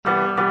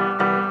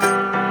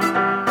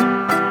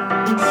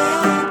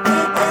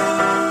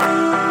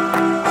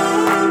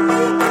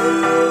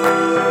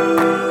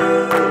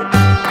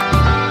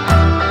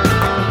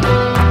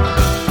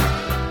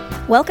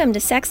Welcome to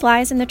Sex,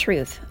 Lies, and the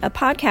Truth, a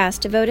podcast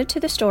devoted to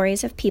the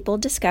stories of people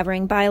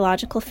discovering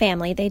biological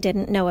family they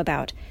didn't know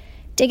about,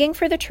 digging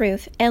for the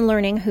truth, and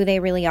learning who they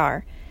really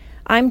are.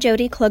 I'm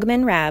Jody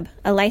Klugman-Rabb,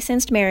 a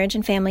licensed marriage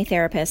and family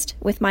therapist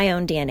with my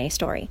own DNA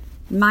story.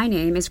 My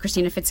name is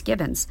Christina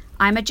Fitzgibbons.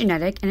 I'm a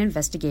genetic and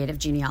investigative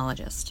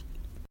genealogist.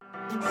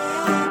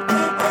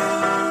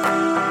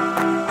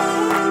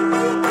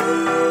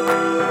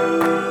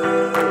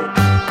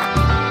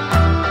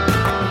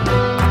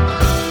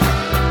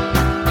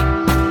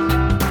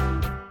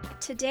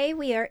 Today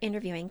we are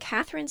interviewing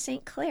Catherine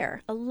St.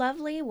 Clair, a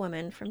lovely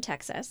woman from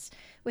Texas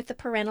with the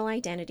parental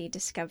identity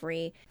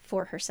discovery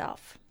for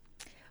herself.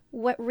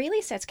 What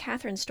really sets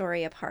Catherine's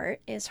story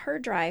apart is her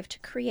drive to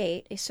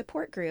create a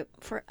support group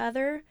for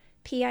other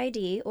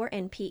PID or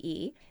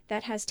NPE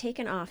that has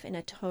taken off in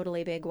a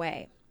totally big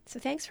way. So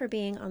thanks for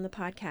being on the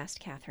podcast,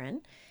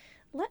 Catherine.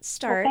 Let's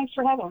start. Well, thanks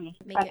for having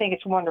me. I think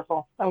it's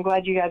wonderful. I'm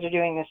glad you guys are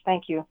doing this.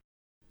 Thank you.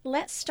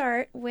 Let's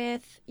start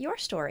with your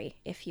story,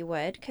 if you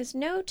would, because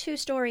no two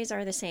stories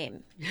are the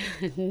same.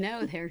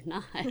 No, they're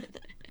not.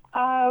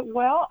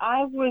 Well,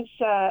 I was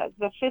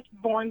the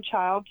fifth-born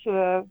child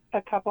to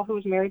a couple who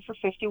was married for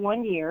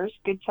 51 years.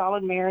 Good,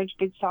 solid marriage,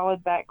 good,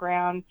 solid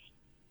background,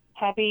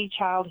 happy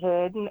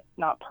childhood.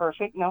 Not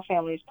perfect. No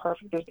family is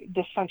perfect. There's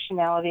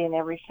dysfunctionality in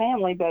every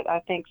family, but I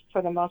think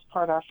for the most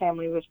part our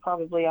family was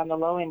probably on the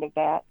low end of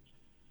that.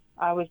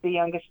 I was the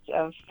youngest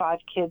of 5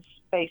 kids,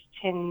 spaced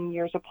 10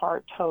 years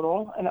apart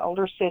total, an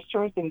older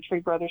sister, then 3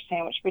 brothers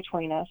sandwiched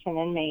between us, and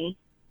then me.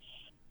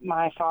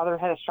 My father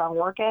had a strong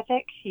work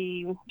ethic.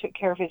 He took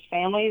care of his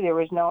family. There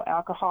was no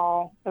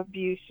alcohol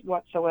abuse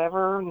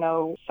whatsoever,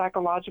 no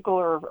psychological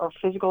or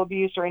physical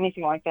abuse or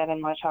anything like that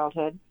in my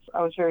childhood.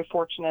 I was very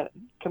fortunate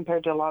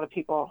compared to a lot of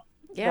people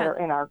that are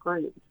in our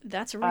group.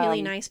 That's a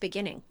really nice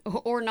beginning.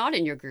 Or not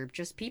in your group,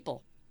 just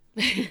people.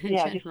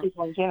 Yeah, just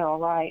people in general,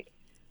 right.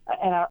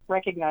 And I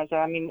recognize that.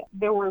 I mean,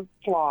 there were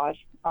flaws.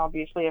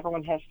 Obviously,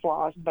 everyone has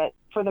flaws. But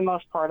for the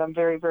most part, I'm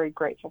very, very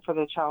grateful for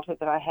the childhood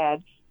that I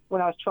had. When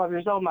I was 12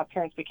 years old, my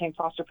parents became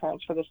foster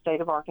parents for the state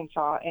of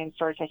Arkansas and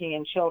started taking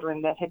in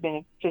children that had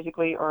been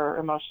physically or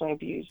emotionally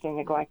abused and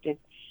neglected.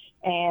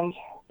 And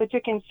they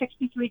took in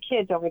 63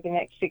 kids over the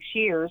next 6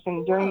 years.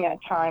 And during that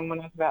time,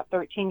 when I was about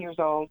 13 years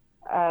old,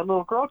 a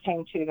little girl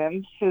came to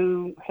them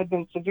who had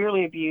been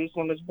severely abused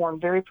and was born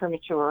very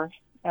premature.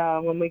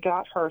 When we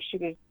got her, she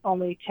was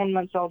only 10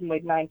 months old and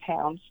weighed 9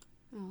 pounds.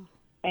 Oh.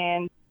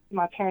 And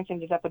my parents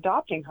ended up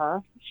adopting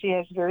her. She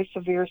has very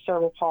severe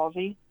cerebral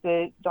palsy.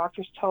 The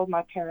doctors told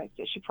my parents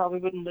that she probably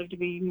wouldn't live to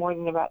be more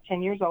than about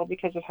 10 years old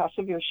because of how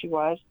severe she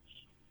was.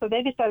 So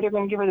they decided they were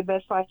going to give her the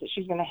best life that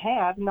she's going to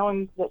have,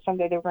 knowing that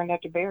someday they were going to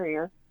have to bury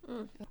her.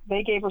 Mm.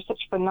 They gave her such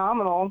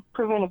phenomenal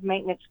preventive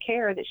maintenance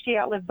care that she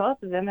outlived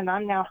both of them, and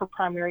I'm now her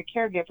primary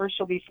caregiver.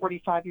 She'll be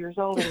 45 years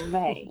old in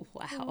May.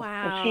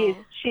 Wow. And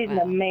she's an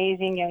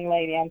amazing young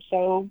lady. I'm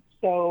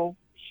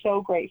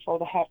so grateful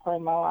to have her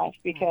in my life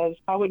because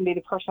I wouldn't be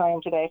the person I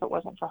am today if it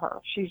wasn't for her.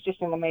 She's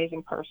just an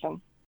amazing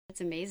person.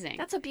 That's amazing.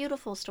 That's a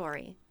beautiful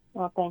story.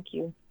 Well, thank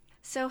you.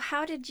 So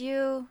how did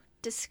you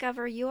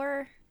discover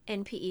your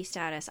NPE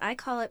status? I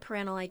call it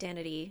parental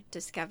identity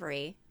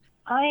discovery.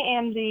 I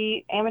am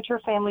the amateur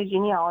family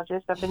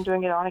genealogist. I've been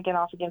doing it on again,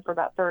 off again for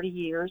about 30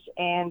 years.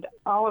 And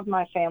all of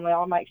my family,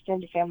 all of my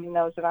extended family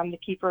knows that I'm the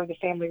keeper of the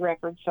family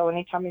record. So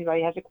anytime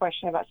anybody has a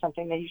question about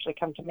something, they usually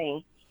come to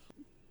me.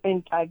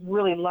 And I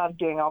really love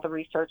doing all the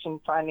research and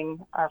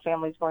finding our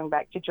families going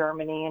back to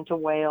Germany and to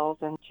Wales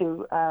and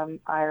to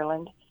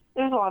Ireland.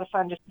 It was a lot of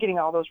fun just getting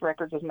all those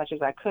records as much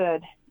as I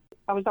could.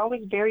 I was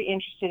always very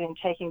interested in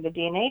taking the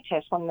DNA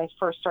test when they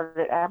first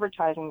started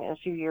advertising it a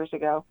few years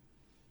ago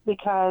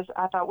because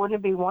I thought, wouldn't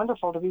it be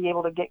wonderful to be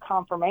able to get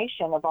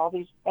confirmation of all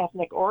these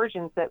ethnic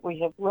origins that we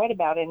have read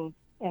about in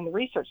the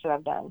research that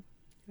I've done.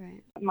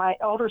 Right. My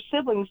older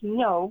siblings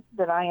know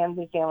that I am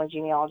the family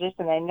genealogist,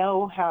 and they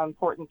know how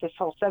important this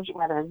whole subject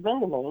matter has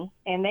been to me,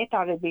 and they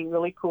thought it'd be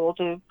really cool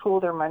to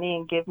pool their money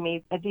and give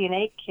me a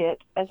DNA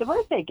kit as a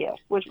birthday gift,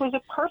 which was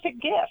a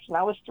perfect gift, and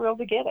I was thrilled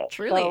to get it.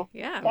 Truly, so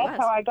yeah. That's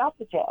how I got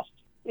the test.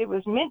 It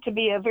was meant to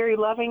be a very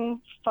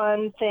loving,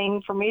 fun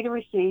thing for me to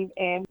receive,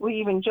 and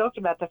we even joked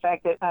about the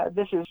fact that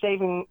this is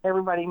saving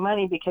everybody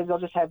money because they'll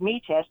just have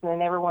me test, and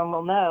then everyone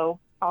will know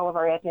all of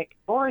our ethnic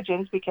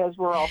origins because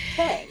we're all the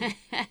same.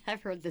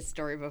 I've heard this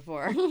story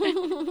before.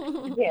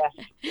 Yes.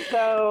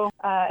 So,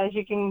 as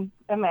you can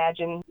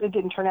imagine, it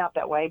didn't turn out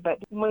that way. But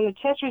when the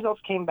test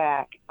results came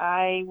back,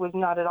 I was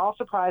not at all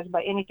surprised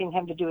by anything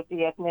having to do with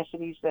the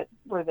ethnicities that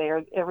were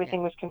there.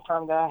 Everything was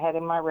confirmed that I had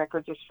in my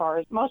records as far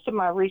as most of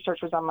my research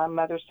was on my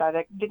mother's side.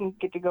 I didn't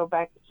get to go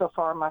back so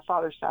far on my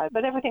father's side,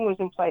 but everything was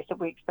in place that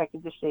we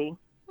expected to see.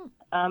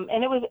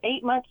 And it was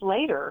 8 months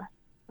later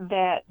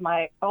that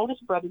my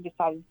oldest brother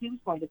decided he was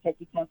going to take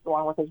the test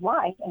along with his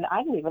wife, and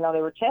I didn't even know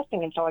they were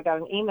testing until I got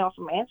an email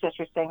from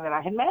Ancestry saying that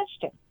I had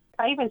matched him.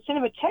 I even sent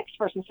him a text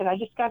first and said, I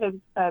just got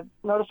a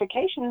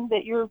notification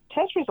that your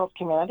test results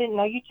came in. I didn't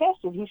know you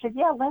tested. He said,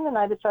 yeah, Linda and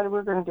I decided we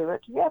were going to do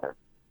it together.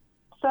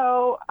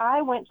 So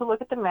I went to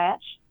look at the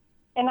match,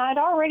 And I'd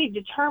already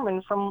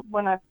determined from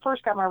when I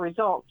first got my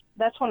results,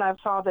 that's when I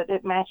saw that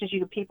it matches you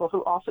to people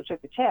who also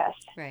took the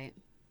test. Right.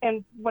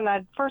 And when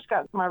I first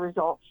got my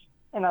results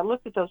and I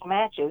looked at those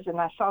matches and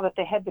I saw that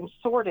they had been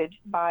sorted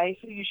by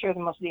who you share the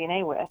most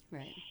DNA with,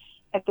 Right.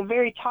 at the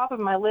very top of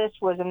my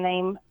list was a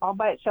name all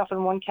by itself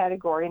in one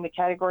category, and the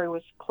category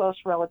was close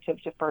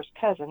relative to first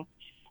cousin.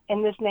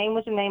 And this name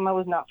was a name I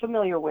was not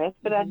familiar with,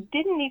 but I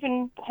didn't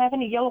even have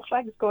any yellow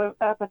flags go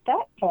up at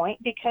that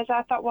point because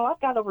I thought, well, I've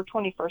got over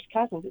 20 first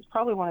cousins. It's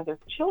probably one of their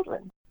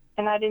children.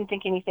 And I didn't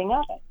think anything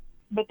of it.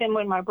 But then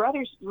when my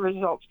brother's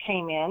results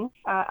came in,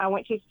 I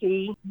went to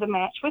see the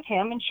match with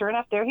him, and sure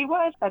enough, there he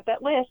was at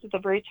that list at the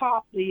very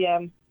top,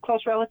 the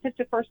close relative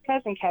to first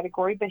cousin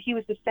category, but he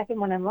was the second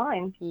one in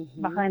line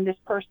behind this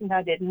person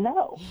I didn't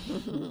know.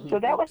 So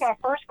that was my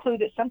first clue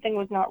that something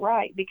was not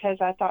right, because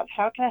I thought,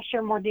 how can I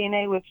share more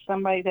DNA with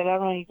somebody that I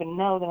don't even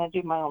know than I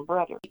do my own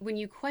brother? When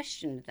you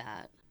questioned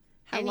that,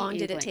 How long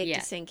did it take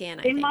to sink in,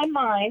 I think?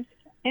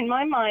 In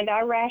my mind,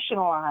 I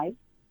rationalized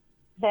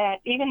that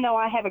even though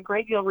I have a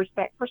great deal of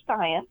respect for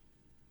science,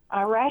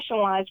 I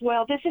rationalized,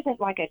 well, this isn't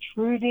like a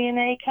true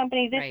DNA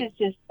company. This is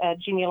just a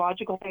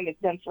genealogical thing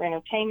that's done for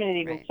entertainment. It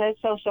even says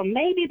so. So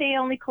maybe they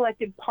only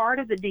collected part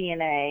of the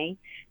DNA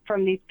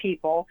from these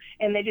people,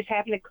 and they just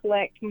happened to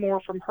collect more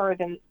from her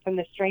than from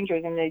the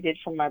stranger than they did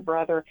from my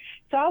brother.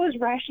 So I was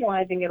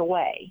rationalizing it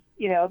away,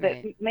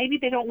 that maybe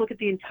they don't look at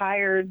the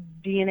entire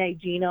DNA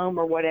genome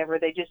or whatever.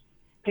 They just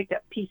picked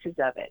up pieces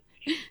of it.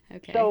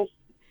 Okay. So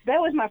that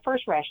was my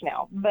first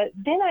rationale. But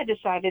then I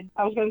decided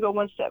I was going to go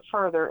one step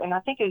further, and I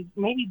think it was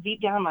maybe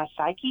deep down in my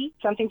psyche,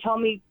 something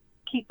told me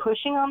keep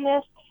pushing on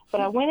this.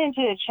 But I went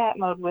into a chat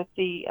mode with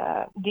the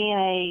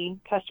DNA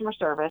customer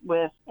service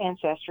with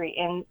Ancestry,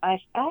 and I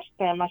asked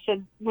them, I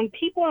said, when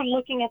people are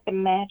looking at the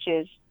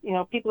matches,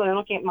 people that are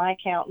looking at my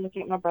account,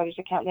 looking at my brother's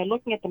account, and they're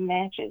looking at the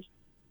matches,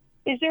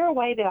 is there a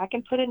way that I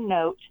can put a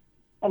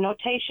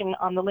notation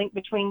on the link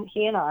between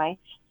he and I,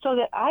 so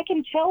that I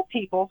can tell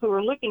people who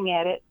are looking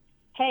at it,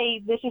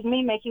 hey, this is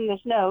me making this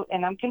note,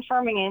 and I'm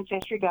confirming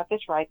Ancestry got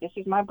this right. This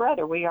is my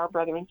brother. We are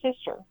brother and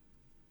sister.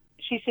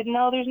 She said,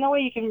 no, there's no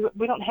way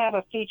we don't have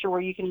a feature where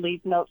you can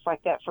leave notes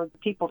like that for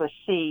people to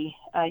see.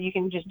 You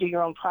can just do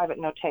your own private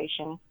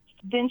notation.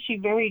 Then she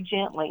very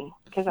gently,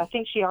 because I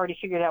think she already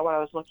figured out what I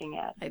was looking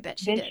at. I bet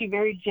she did. Then she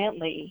very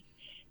gently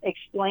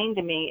explained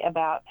to me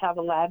about how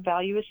the lab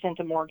value is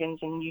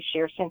centimorgans, and you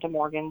share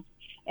centimorgans,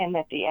 and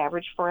that the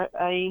average for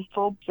a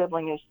full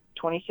sibling is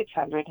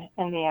 2,600,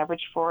 and the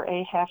average for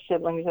a half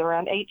sibling is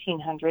around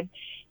 1,800,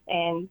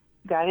 and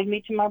guided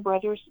me to my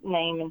brother's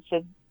name and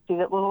said, do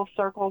that little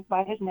circle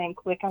by his name,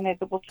 click on it,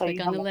 that will tell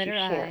you how much you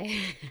share.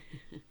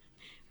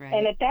 Right.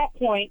 And at that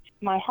point,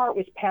 my heart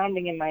was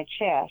pounding in my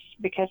chest,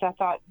 because I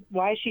thought,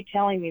 why is she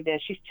telling me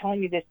this? She's telling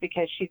me this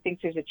because she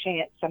thinks there's a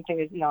chance something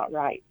is not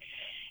right.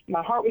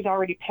 My heart was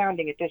already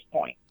pounding at this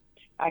point.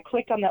 I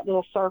clicked on that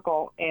little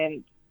circle,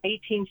 and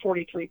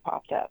 1843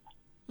 popped up.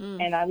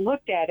 And I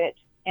looked at it,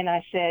 and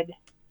I said,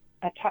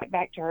 I typed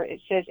back to her, it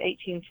says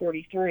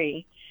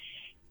 1843.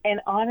 And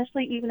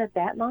honestly, even at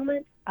that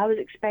moment, I was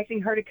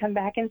expecting her to come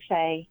back and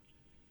say,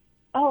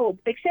 oh,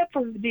 except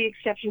for the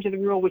exception to the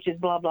rule, which is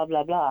blah, blah,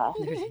 blah, blah.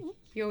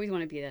 You always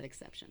want to be that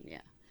exception,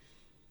 yeah.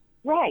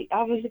 Right.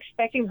 I was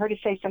expecting her to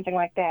say something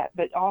like that,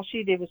 but all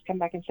she did was come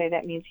back and say,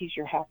 that means he's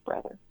your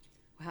half-brother.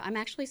 Wow, I'm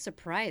actually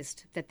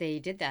surprised that they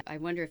did that. I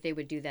wonder if they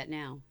would do that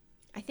now.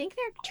 I think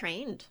they're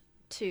trained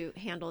to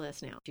handle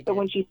this now. So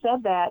when she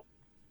said that,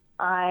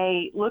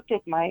 I looked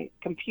at my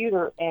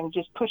computer and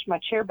just pushed my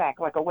chair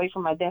back, like away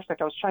from my desk, like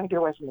I was trying to get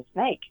away from the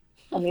snake.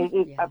 I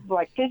mean,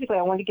 like physically,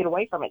 I wanted to get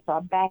away from it. So I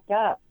backed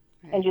up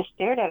and just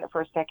stared at it for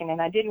a second. And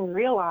I didn't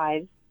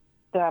realize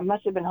that I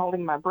must have been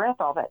holding my breath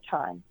all that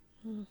time,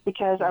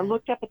 because I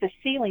looked up at the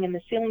ceiling, and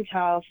the ceiling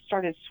tiles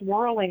started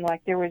swirling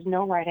like there was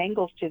no right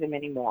angles to them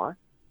anymore.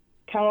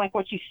 Kind of like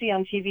what you see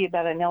on TV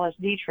about an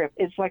LSD trip.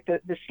 It's like the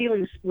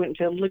ceiling went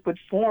into liquid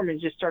form and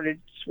just started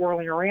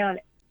swirling around.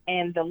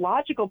 And the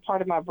logical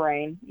part of my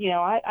brain,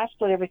 I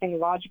split everything,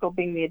 logical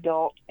being the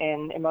adult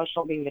and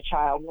emotional being the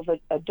child. Well,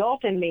 the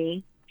adult in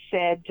me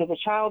said to the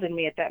child in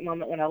me at that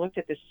moment when I looked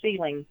at the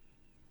ceiling,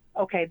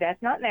 okay,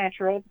 that's not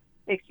natural.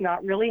 It's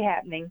not really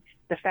happening.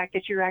 The fact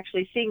that you're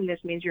actually seeing this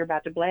means you're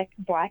about to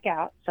black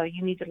out, so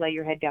you need to lay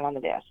your head down on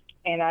the desk.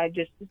 And I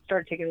just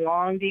started taking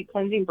long, deep,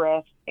 cleansing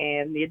breaths,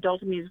 and the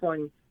adult in me is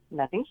going,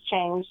 nothing's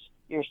changed.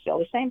 You're still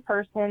the same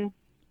person.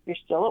 You're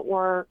still at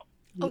work.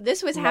 Oh,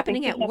 this was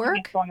happening at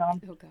work? Going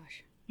on. Oh,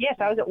 gosh. Yes,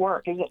 I was at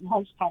work. It was at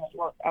lunchtime at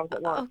work. I was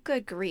at work. Oh,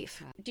 good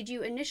grief. Did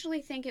you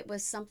initially think it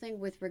was something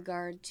with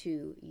regard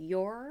to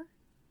your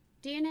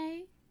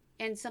DNA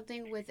and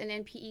something with an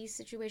NPE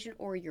situation,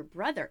 or your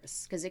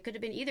brother's? Because it could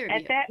have been either of you.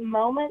 At that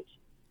moment,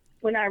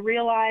 when I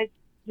realized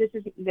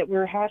that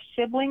we're half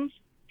siblings,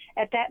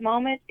 at that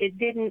moment, it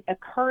didn't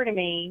occur to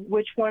me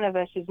which one of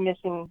us is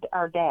missing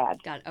our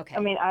dad. Got it. Okay.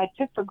 I mean, I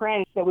took for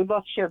granted that we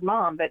both shared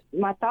mom, but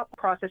my thought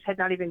process had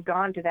not even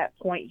gone to that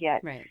point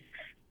yet. Right.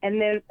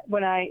 And then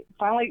when I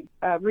finally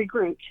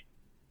regrouped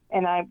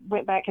And I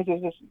went back because there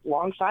was this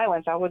long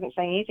silence. I wasn't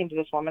saying anything to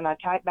this woman. I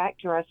typed back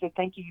to her. I said,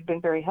 thank you. You've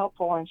been very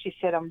helpful. And she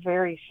said, I'm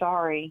very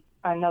sorry.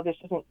 I know this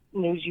isn't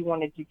news you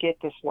wanted to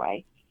get this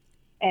way.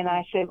 And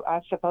I said,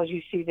 I suppose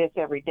you see this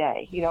every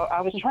day. You know,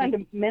 I was trying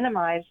to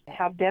minimize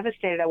how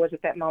devastated I was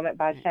at that moment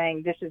by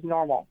saying this is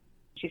normal.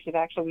 She said,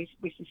 actually,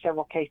 we see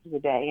several cases a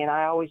day.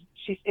 And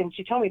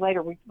she told me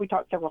later, we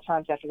talked several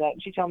times after that,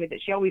 and she told me that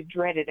she always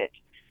dreaded it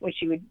when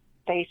she would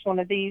face one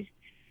of these.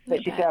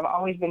 But she said, I've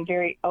always been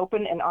very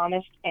open and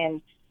honest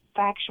and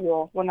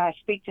factual when I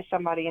speak to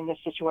somebody in this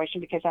situation,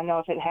 because I know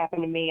if it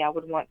happened to me, I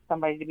would want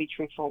somebody to be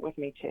truthful with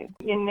me too.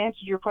 In answer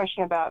to your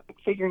question about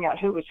figuring out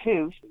who was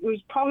who, it was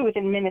probably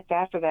within minutes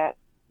after that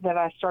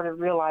I started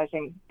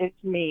realizing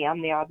it's me.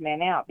 I'm the odd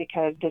man out,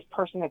 because this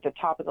person at the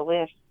top of the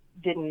list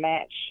didn't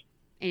match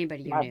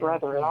anybody my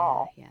brother at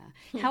all.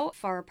 Yeah. How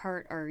far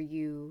apart are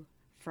you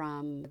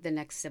from the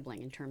next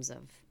sibling in terms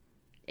of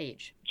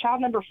age?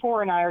 Child number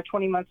 4 and I are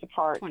 20 months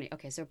apart. 20.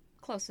 Okay, so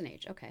close in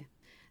age. Okay.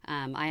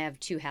 I have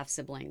 2 half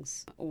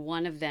siblings.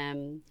 One of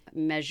them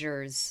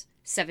measures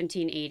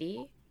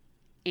 1780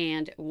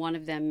 and one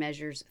of them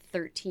measures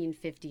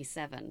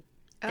 1357.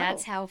 Oh.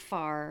 That's how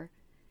far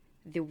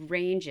the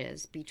range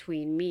is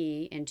between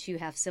me and 2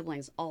 half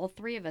siblings. All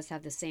 3 of us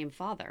have the same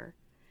father,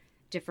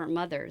 different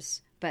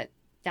mothers, but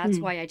that's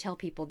why I tell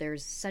people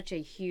there's such a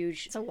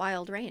huge... It's a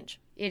wild range.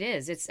 It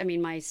is.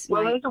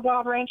 Well, there's a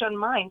wild range on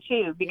mine,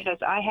 too, because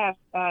I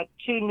have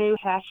 2 new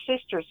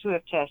half-sisters who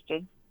have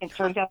tested. It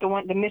turns out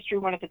the mystery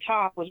one at the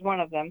top was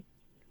one of them.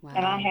 Wow.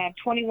 And I had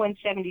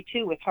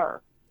 2172 with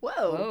her.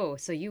 Whoa.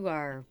 So you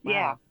are... Wow.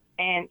 Yeah.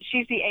 And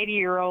she's the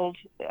 80-year-old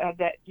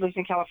that lives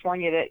in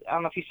California that, I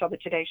don't know if you saw the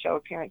Today Show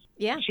appearance.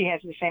 Yeah. She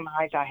has the same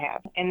eyes I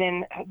have. And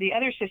then the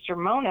other sister,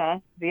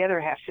 Mona, the other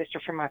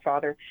half-sister from my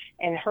father,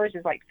 and hers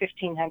is like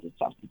 1,500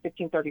 something,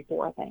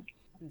 1,534, I think.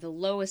 The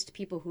lowest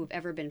people who have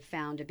ever been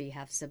found to be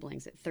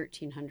half-siblings at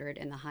 1,300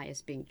 and the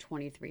highest being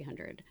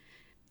 2,300.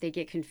 They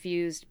get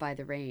confused by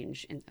the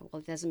range. And,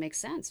 well, it doesn't make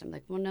sense. I'm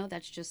like, well, no,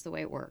 that's just the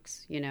way it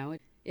works. You know,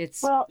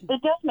 Well,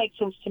 it does make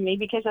sense to me,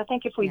 because I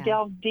think if we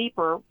delve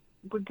deeper,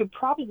 we could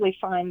probably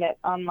find that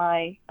on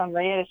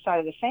Rayetta's side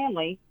of the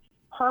family,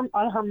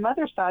 on her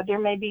mother's side, there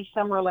may be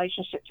some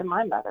relationship to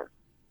my mother.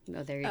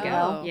 Oh, there you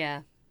go.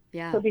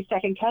 Yeah. Could be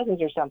second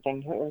cousins or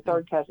something, or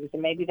third cousins,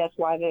 and maybe that's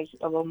why there's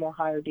a little more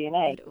higher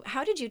DNA.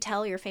 How did you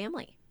tell your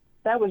family?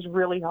 That was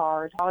really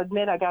hard. I'll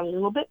admit I got a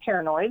little bit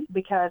paranoid,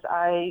 because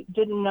I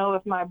didn't know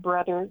if my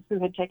brother, who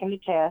had taken the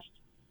test,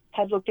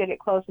 had looked at it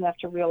close enough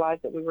to realize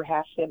that we were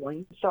half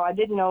siblings. So I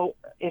didn't know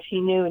if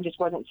he knew and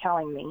just wasn't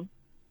telling me.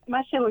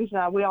 My siblings and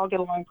I, we all get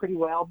along pretty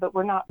well, but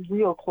we're not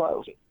real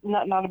close.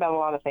 Not about a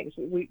lot of things.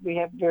 We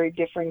have very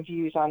differing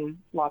views on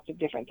lots of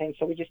different things,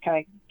 so we just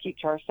kind of keep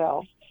to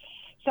ourselves.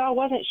 So I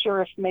wasn't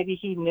sure if maybe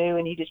he knew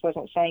and he just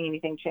wasn't saying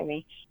anything to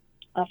me.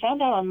 I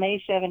found out on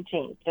May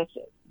 17th.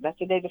 That's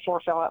the day the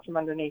floor fell out from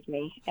underneath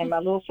me. And my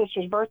little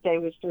sister's birthday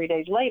was 3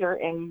 days later,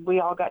 and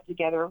we all got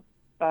together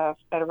at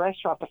a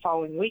restaurant the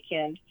following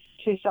weekend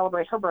to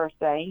celebrate her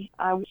birthday.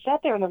 I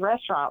sat there in the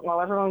restaurant while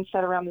everyone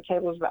sat around the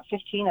table. There was about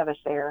 15 of us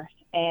there.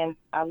 And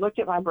I looked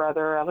at my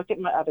brother, I looked at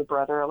my other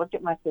brother, I looked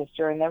at my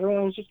sister, and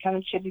everyone was just kind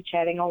of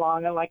chitty-chatting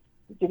along and like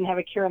didn't have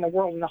a care in the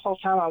world. And the whole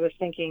time I was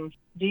thinking,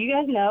 do you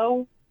guys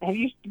know? Have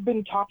you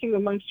been talking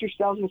amongst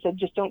yourselves and said,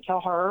 just don't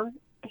tell her?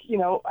 You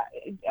know,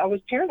 I was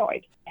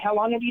paranoid. How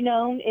long have you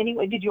known?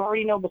 Anyway, did you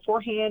already know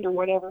beforehand or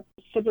whatever?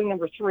 Sibling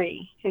number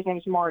 3, his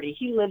name's Marty.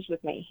 He lives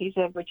with me. He's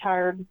a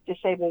retired,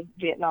 disabled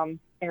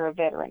Vietnam-era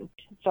veteran.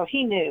 So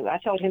he knew. I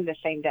told him the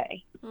same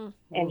day.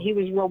 Mm-hmm. And he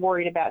was real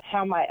worried about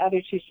how my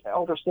other 2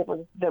 older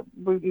siblings that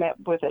we met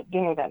with at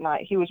dinner that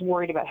night, he was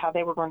worried about how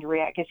they were going to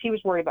react, because he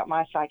was worried about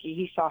my psyche.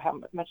 He saw how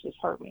much this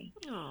hurt me.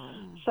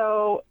 Aww.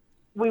 So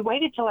we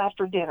waited till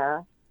after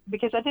dinner,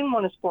 because I didn't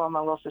want to spoil my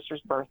little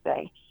sister's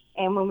birthday.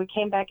 And when we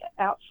came back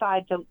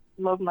outside to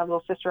load my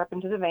little sister up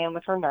into the van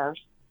with her nurse,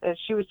 as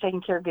she was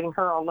taking care of getting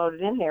her all loaded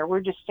in there,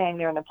 we're just standing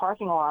there in the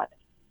parking lot.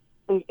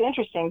 It was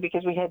interesting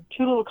because we had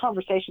 2 little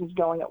conversations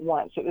going at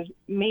once. It was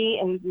me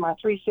and my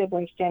 3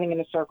 siblings standing in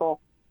a circle,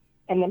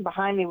 and then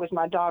behind me was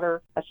my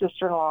daughter, a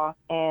sister-in-law,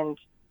 and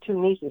 2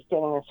 nieces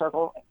standing in a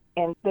circle.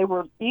 And they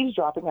were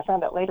eavesdropping. I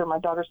found out later my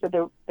daughter said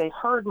they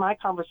heard my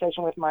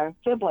conversation with my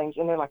siblings,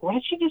 and they're like, what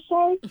did she just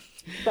say?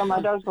 So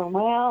my daughter's going,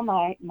 well,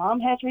 my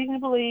mom has reason to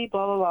believe,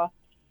 blah, blah, blah.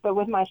 But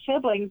with my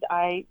siblings,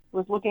 I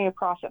was looking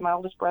across at my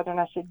oldest brother, and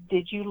I said,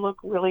 did you look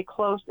really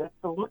close at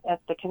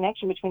the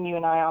connection between you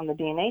and I on the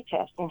DNA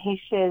test? And he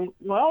said,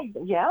 well,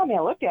 yeah,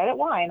 I looked at it.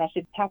 Why? And I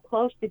said, how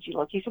close did you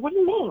look? He said, what do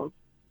you mean?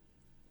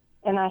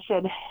 And I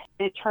said,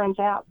 it turns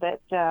out that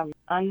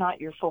I'm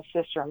not your full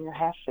sister. I'm your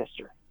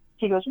half-sister.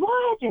 He goes,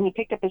 what? And he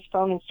picked up his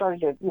phone and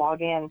started to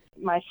log in.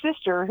 My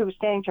sister, who was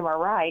standing to my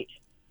right,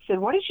 said,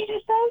 what did she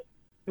just say?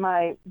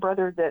 My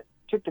brother that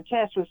took the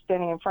test was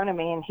standing in front of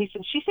me, and she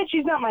said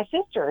she's not my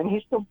sister. And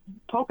he's still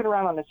poking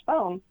around on his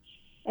phone.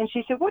 And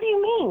she said, what do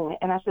you mean?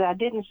 And I said, I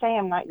didn't say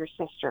I'm not your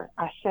sister.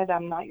 I said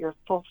I'm not your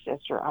full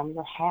sister. I'm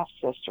your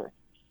half-sister.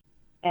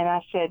 And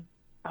I said,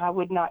 I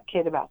would not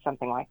kid about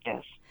something like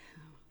this.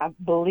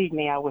 Believe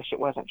me, I wish it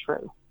wasn't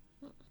true.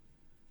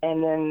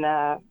 And then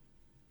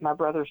my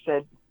brother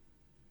said,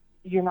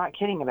 you're not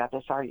kidding about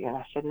this, are you? And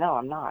I said, no,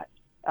 I'm not.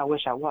 I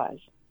wish I was.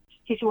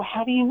 He said, well,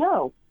 how do you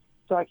know?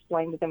 So I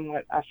explained to them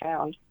what I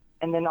found.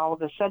 And then all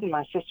of a sudden,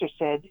 my sister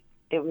said,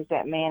 it was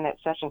that man at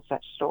such and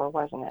such store,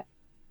 wasn't it?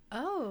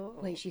 Oh.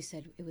 Wait, she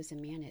said it was a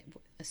man at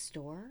a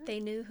store?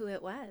 They knew who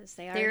it was.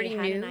 They already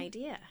had knew? an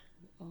idea.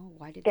 Oh,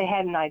 why did They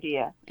had an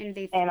idea.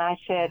 And I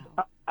said,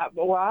 wow.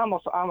 I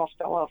almost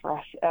fell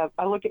over.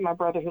 I looked at my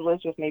brother who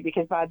lives with me,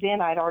 because by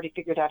then I'd already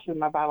figured out who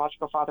my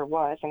biological father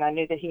was, and I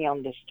knew that he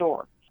owned this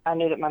store. I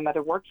knew that my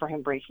mother worked for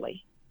him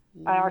briefly.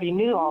 I already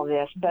knew all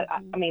this, but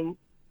I mean,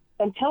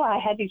 until I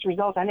had these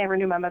results, I never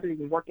knew my mother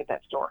even worked at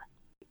that store.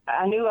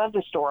 I knew of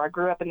the store. I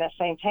grew up in that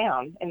same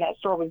town, and that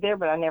store was there,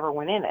 but I never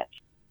went in it.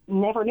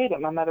 Never knew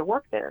that my mother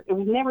worked there. It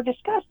was never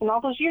discussed in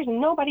all those years.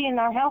 Nobody in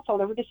our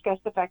household ever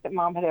discussed the fact that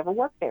Mom had ever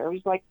worked there. It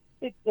was like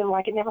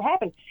it never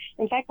happened.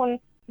 In fact, when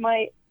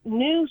my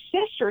new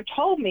sister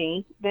told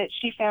me that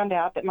she found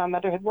out that my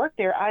mother had worked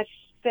there, I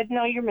said,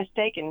 no, you're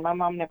mistaken. My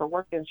mom never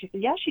worked there. And she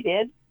said, yeah, she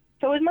did.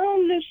 So it was my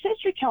own new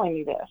sister telling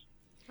me this.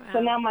 Wow. So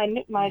now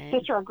my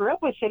sister I grew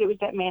up with said it was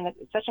that man at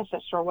such and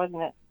such store,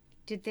 wasn't it?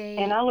 Did they?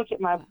 And I looked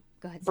at my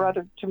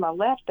brother to my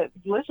left that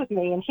lives with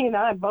me, and he and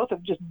I both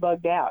have just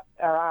bugged out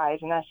our eyes.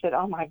 And I said,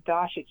 oh, my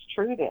gosh, it's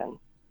true then.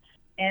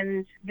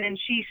 And then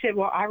she said,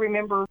 well, I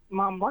remember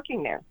Mom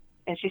working there.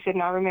 And she said,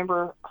 and I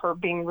remember her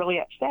being really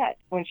upset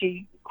when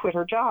she quit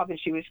her job, and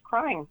she was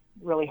crying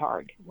really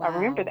hard. Wow. I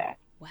remember that.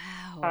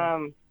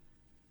 Wow.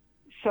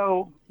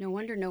 So no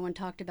wonder no one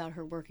talked about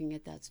her working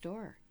at that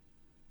store,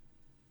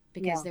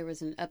 because there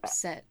was an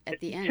upset at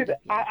the end.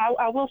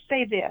 I will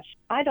say this.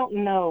 I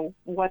don't know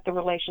what the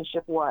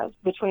relationship was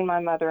between my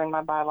mother and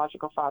my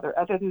biological father,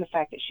 other than the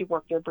fact that she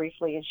worked there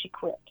briefly and she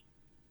quit.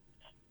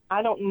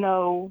 I don't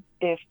know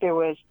if there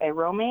was a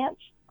romance.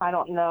 I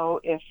don't know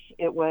if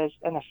it was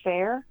an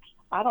affair.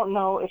 I don't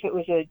know if it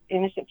was an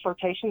innocent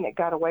flirtation that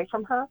got away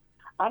from her.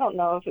 I don't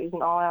know if it was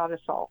an all-out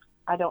assault.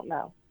 I don't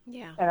know.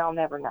 Yeah. And I'll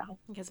never know.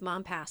 Because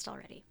Mom passed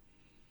already.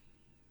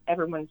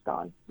 Everyone's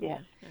gone. Yeah.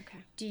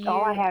 Okay.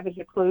 All I have is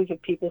the clues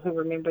of people who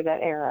remember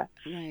that era.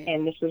 Right.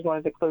 And this was one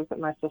of the clues that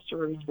my sister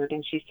remembered.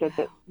 And she said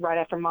that right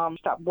after Mom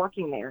stopped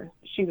working there,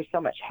 she was so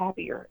much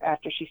happier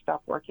after she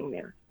stopped working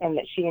there, and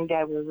that she and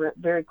Dad were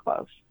very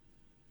close.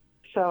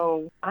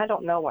 So I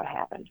don't know what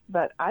happened,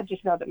 but I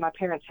just know that my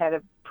parents had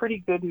a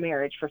pretty good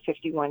marriage for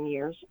 51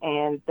 years,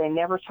 and they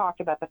never talked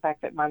about the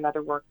fact that my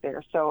mother worked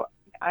there. So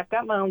I've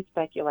got my own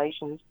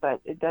speculations, but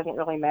it doesn't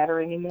really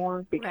matter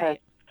anymore, because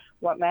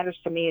what matters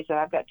to me is that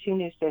I've got two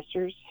new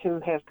sisters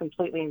who have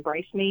completely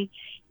embraced me,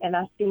 and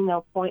I see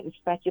no point in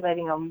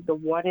speculating on the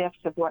what-ifs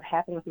of what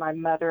happened with my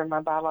mother and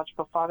my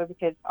biological father,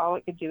 because all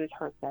it could do is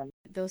hurt them.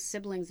 Those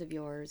siblings of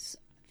yours,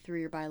 through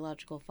your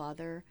biological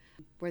father,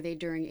 were they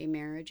during a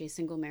marriage, a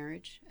single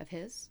marriage of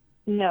his?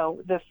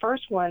 No, the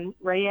first one,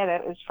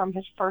 Rayetta, is from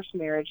his first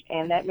marriage,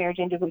 and that marriage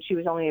ended when she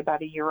was only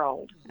about a year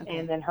old. Okay.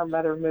 And then her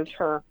mother moved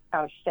her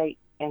out of state,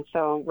 and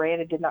so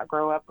Rayetta did not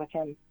grow up with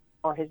him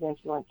or his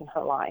influence in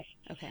her life.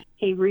 Okay.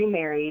 He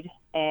remarried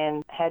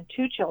and had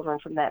two children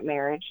from that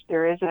marriage.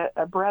 There is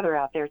a brother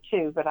out there,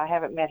 too, but I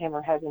haven't met him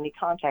or had any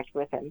contact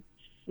with him.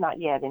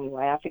 Not yet,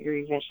 anyway. I figure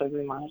eventually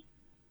we might.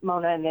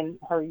 Mona and then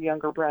her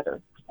younger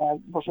brother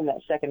were from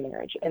that second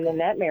marriage. And then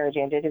that marriage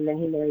ended, and then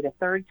he married a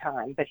third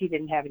time, but he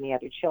didn't have any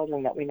other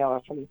children that we know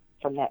of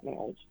from that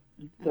marriage.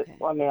 But,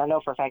 well, I mean, I know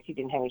for a fact he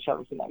didn't have any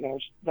children from that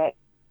marriage. That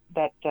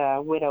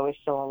widow is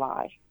still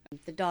alive.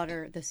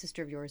 The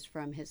sister of yours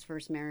from his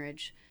first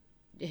marriage,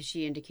 has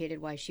she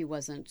indicated why she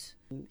wasn't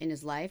in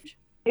his life?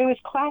 It was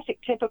classic,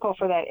 typical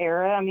for that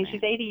era. I mean,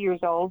 she's 80 years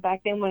old.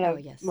 Back then,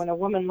 when a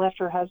woman left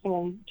her husband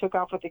and took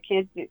off with the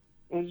kids, it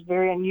was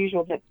very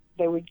unusual that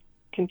they would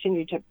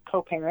continue to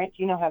co-parent.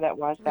 You know how that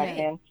was back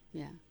then.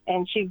 Yeah.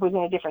 And she was in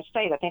a different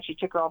state. I think she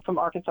took her off from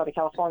Arkansas to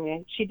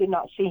California. She did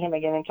not see him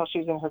again until she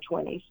was in her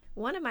 20s.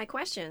 One of my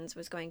questions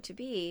was going to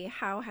be,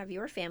 how have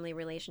your family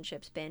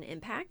relationships been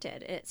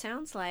impacted? It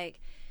sounds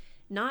like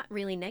not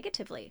really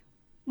negatively.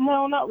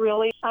 No, not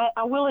really.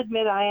 I will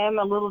admit I am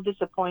a little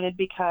disappointed,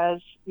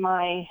 because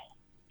my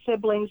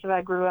siblings that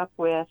I grew up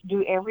with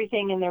do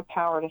everything in their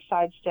power to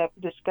sidestep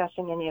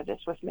discussing any of this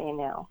with me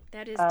now.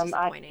 That is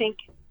disappointing. I think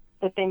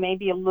that they may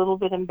be a little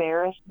bit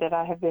embarrassed that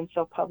I have been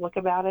so public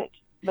about it,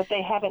 but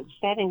they haven't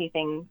said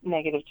anything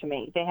negative to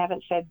me. They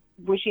haven't said,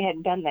 wish you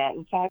hadn't done that.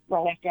 In fact,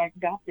 right after I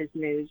got this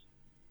news,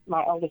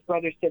 my oldest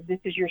brother said, this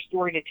is your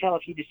story to tell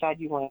if you decide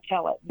you want to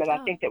tell it. But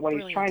I think that what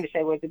he was trying to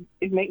say was,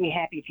 it'd make me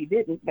happy if you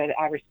didn't, but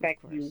I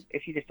respect you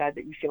if you decide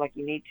that you feel like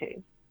you need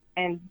to.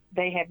 And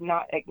they have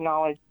not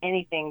acknowledged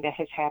anything that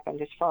has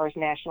happened as far as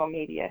national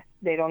media.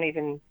 They don't want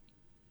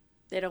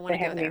to go there. They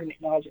haven't even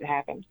acknowledged it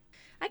happened.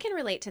 I can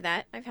relate to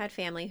that. I've had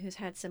family who's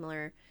had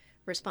similar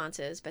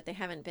responses, but they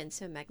haven't been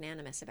so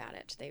magnanimous about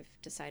it. They've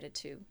decided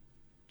to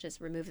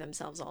just remove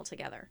themselves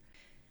altogether.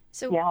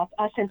 So yeah,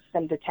 I sense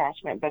some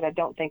detachment, but I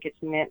don't think it's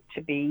meant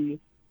to be.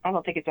 I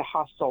don't think it's a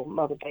hostile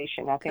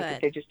motivation. I think that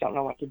they just don't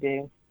know what to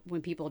do.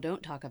 When people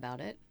don't talk about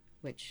it,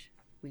 which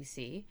we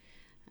see,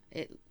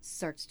 it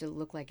starts to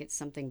look like it's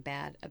something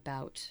bad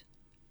about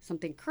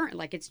something current,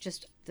 like it's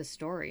just the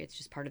story. It's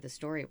just part of the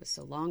story. It was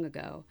so long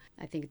ago.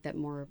 I think that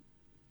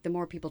the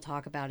more people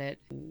talk about it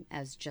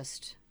as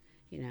just,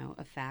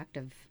 a fact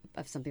of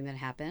something that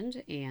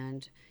happened,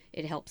 and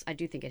it helps. I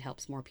do think it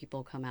helps more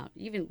people come out.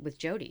 Even with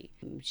Jody,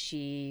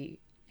 she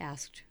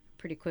asked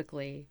pretty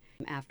quickly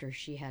after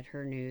she had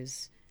her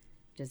news,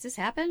 does this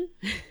happen?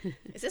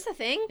 Is this a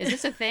thing? Is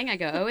this a thing? I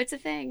go, oh, it's a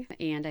thing.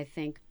 And I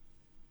think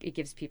it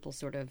gives people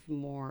sort of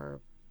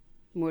more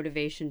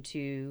motivation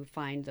to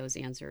find those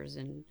answers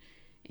and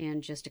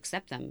just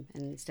accept them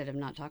instead of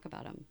not talk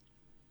about them.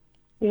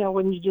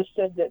 When you just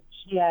said that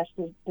she asked,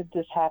 did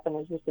this happen?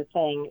 Is this a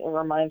thing? It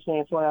reminds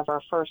me of one of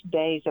our first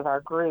days of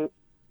our group.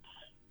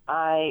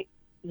 I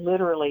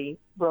literally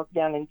broke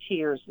down in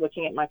tears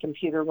looking at my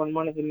computer when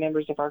one of the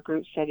members of our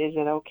group said, is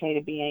it okay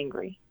to be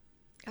angry?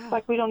 Oh.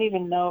 Like we don't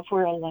even know if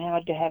we're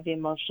allowed to have the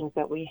emotions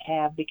that we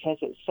have because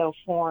it's so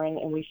foreign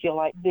and we feel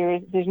like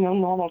there's no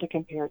normal to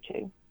compare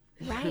to.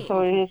 Right.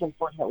 So it is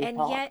important that we and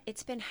talk. Yet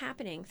it's been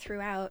happening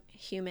throughout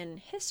human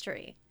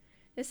history.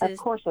 This of is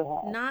course it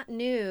has. Not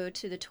new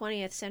to the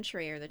 20th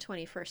century or the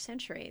 21st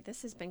century.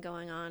 This has been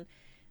going on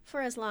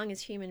for as long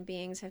as human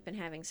beings have been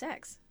having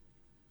sex.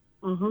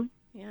 Mm-hmm.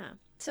 Yeah.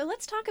 So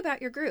let's talk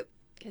about your group,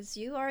 because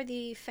you are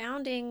the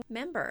founding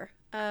member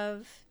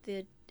of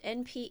the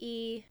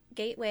NPE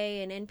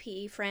Gateway and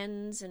NPE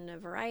Friends and a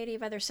variety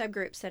of other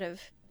subgroups that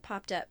have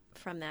popped up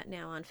from that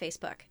now on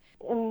Facebook.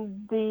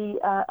 In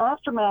the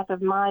aftermath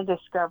of my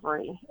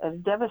discovery, as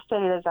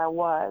devastated as I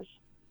was,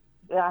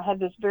 I had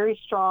this very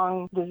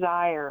strong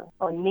desire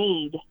or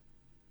need.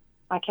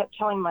 I kept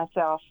telling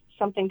myself,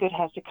 something good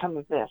has to come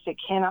of this. It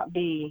cannot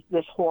be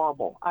this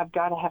horrible. I've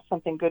got to have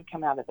something good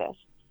come out of this.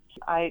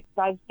 I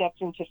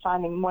sidestepped into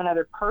finding one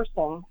other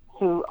person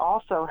who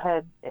also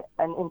had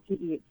an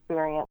NPE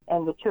experience,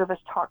 and the two of us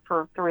talked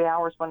for 3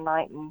 hours one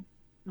night and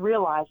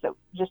realized that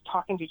just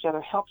talking to each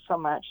other helped so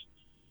much.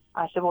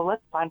 I said, well,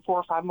 let's find 4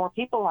 or 5 more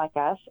people like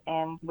us,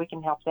 and we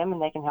can help them,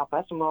 and they can help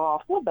us, and we'll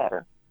all feel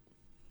better.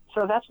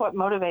 So that's what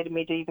motivated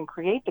me to even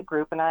create the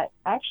group, and I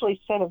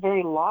actually set a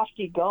very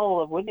lofty goal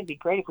of, wouldn't it be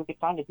great if we could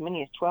find as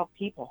many as 12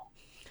 people?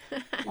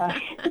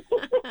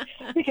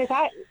 Because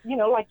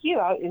like you,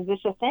 is this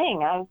a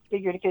thing? I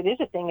figured if it is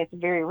a thing, it's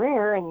very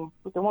rare, and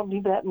there won't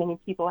be that many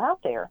people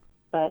out there.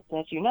 But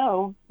as you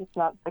know, it's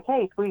not the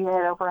case. We had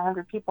over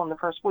 100 people in the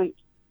first week.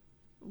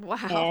 Wow!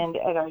 And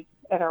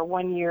at our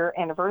 1 year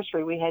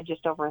anniversary, we had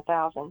just over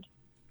 1,000,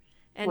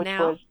 which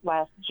was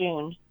last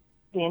June.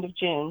 The end of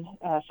June.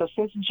 So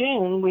since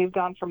June, we've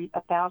gone from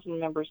 1,000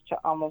 members to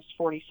almost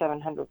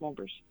 4,700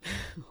 members.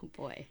 Oh,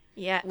 boy.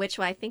 Yeah, which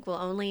I think will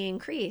only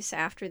increase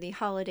after the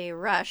holiday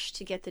rush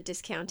to get the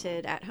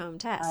discounted at-home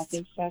tests. I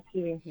think so,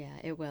 too. Yeah,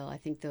 it will. I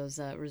think those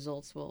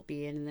results will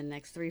be in the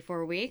next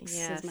 3-4 weeks,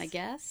 is my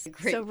guess.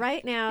 Great. So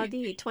right now,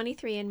 the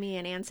 23andMe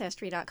and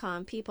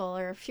Ancestry.com people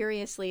are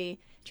furiously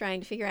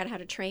trying to figure out how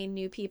to train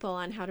new people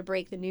on how to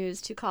break the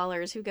news to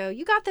callers who go,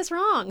 you got this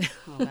wrong.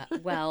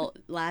 Well,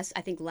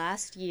 I think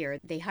last year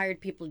they hired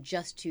people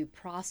just to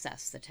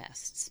process the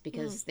tests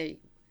because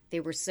they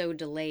were so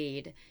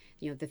delayed.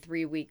 The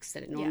 3 weeks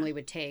that it normally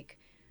would take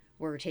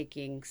were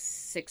taking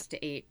 6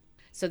 to 8.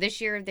 So this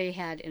year they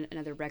had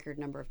another record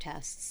number of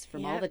tests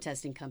from all the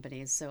testing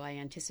companies. So I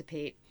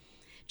anticipate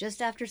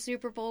just after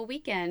Super Bowl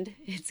weekend,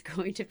 it's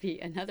going to be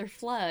another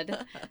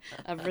flood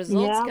of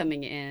results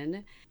coming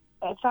in.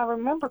 If I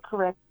remember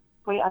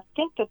correctly, I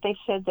think that they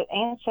said that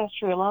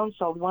Ancestry alone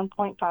sold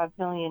 1.5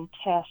 million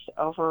tests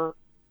over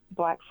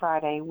Black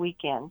Friday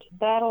weekend.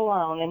 That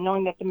alone, and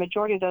knowing that the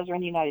majority of those are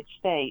in the United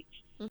States,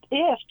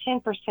 if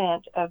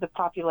 10% of the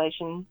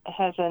population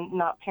has a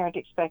not parent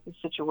expected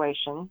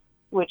situation,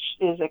 which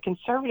is a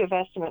conservative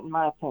estimate in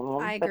my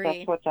opinion, I but agree.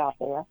 That's what's out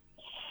there.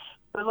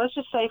 But let's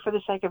just say, for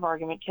the sake of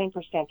argument, 10%.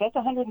 That's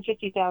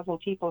 150,000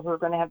 people who are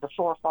going to have the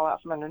floor fall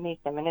out from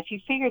underneath them. And if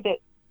you figure that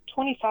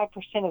 25%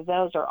 of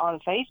those are on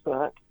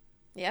Facebook,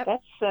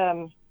 that's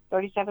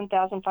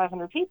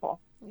 37,500 people.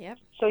 Yep.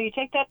 So you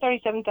take that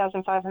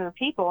 37,500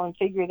 people and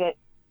figure that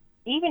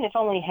even if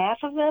only half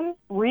of them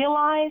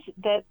realize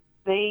that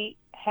they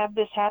have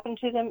this happen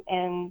to them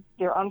and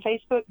they're on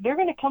Facebook, they're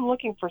going to come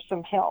looking for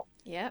some help.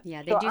 Yep.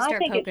 Yeah, they do start poking around. So I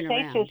think it's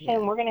safe to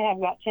assume we're going to have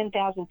about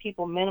 10,000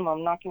 people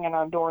minimum knocking on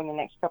our door in the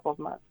next couple of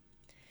months.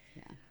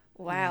 Yeah.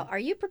 Wow. Are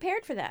you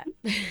prepared for that?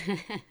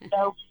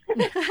 No.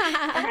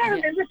 I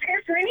haven't been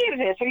prepared for any of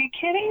this. Are you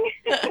kidding?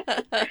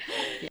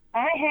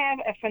 I have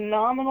a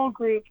phenomenal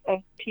group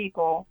of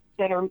people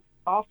that are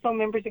also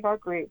members of our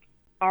group,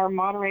 our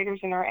moderators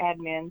and our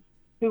admins,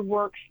 who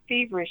work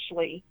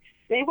feverishly.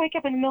 They wake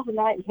up in the middle of the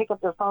night and pick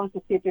up their phones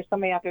to see if there's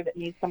somebody out there that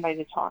needs somebody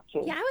to talk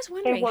to. Yeah, I was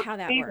wondering how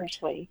that worked. They work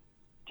feverishly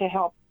to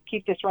help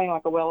keep this running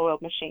like a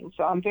well-oiled machine.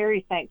 So I'm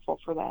very thankful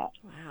for that.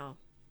 Wow.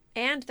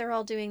 And they're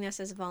all doing this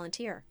as a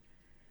volunteer.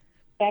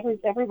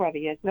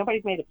 Everybody is.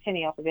 Nobody's made a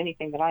penny off of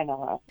anything that I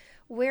know of.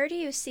 Where do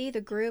you see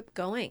the group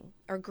going?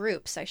 Or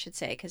groups, I should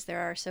say, because there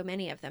are so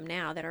many of them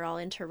now that are all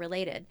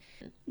interrelated.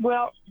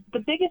 Well, the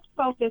biggest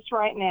focus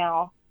right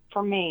now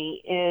for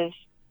me is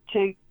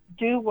to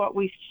do what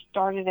we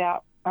started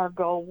out our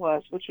goal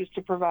was, which was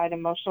to provide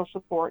emotional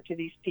support to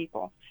these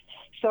people.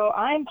 So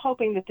I'm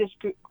hoping that this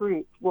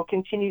group will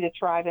continue to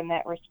thrive in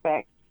that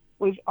respect.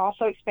 We've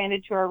also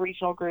expanded to our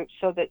regional groups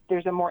so that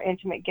there's a more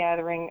intimate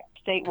gathering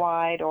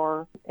statewide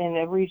or in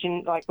a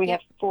region, like we have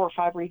 4 or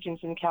 5 regions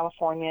in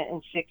California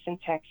and 6 in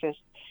Texas.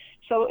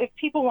 So if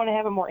people want to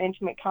have a more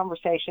intimate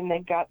conversation,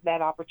 they've got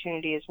that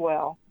opportunity as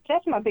well.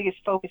 That's my biggest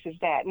focus, is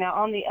that. Now,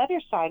 on the other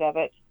side of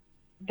it,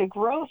 the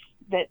growth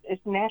that is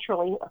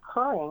naturally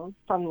occurring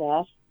from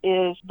this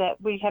is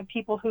that we have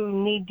people who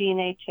need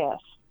DNA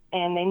tests,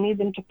 and they need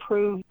them to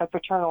prove a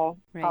paternal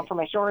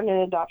confirmation or in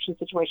an adoption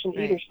situation,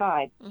 either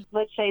side.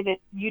 Let's say that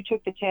you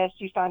took the test,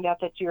 you find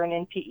out that you're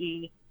an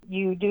NPE,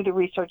 you do the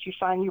research, you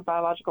find your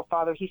biological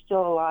father, he's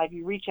still alive,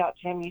 you reach out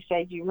to him, you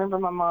say, do you remember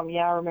my mom?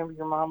 Yeah, I remember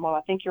your mom. Well,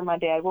 I think you're my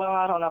dad. Well,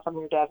 I don't know if I'm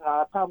your dad or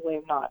not. I probably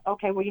am not.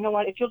 Okay, well, you know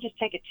what? If you'll just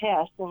take a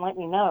test and let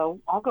me know,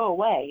 I'll go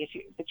away.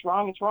 If it's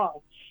wrong, it's wrong.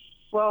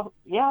 Well,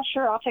 yeah,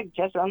 sure, I'll take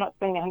a test, but I'm not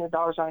spending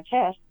 $100 on a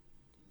test.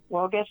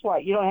 Well, guess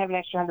what? You don't have an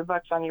extra $100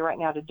 on you right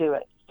now to do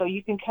it. So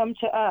you can come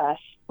to us.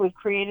 We've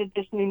created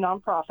this new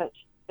nonprofit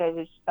that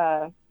is,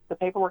 the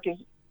paperwork is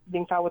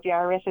being filed with the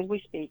IRS as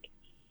we speak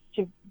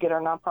to get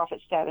our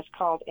nonprofit status,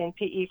 called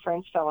NPE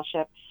Friends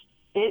Fellowship.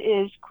 It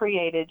is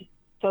created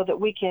so that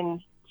we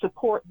can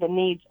support the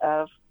needs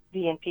of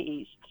the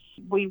NPEs.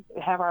 We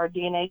have our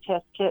DNA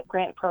test kit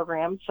grant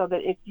program so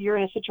that if you're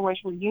in a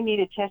situation where you need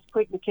a test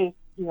quick because,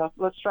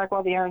 let's strike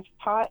while the iron's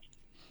hot,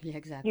 yeah,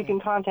 exactly. You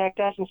can contact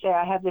us and say,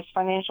 I have this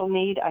financial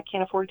need. I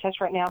can't afford a test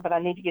right now, but I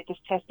need to get this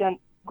test done.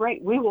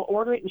 Great. We will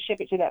order it and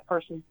ship it to that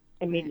person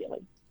immediately.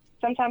 Right.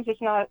 Sometimes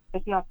it's not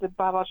the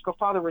biological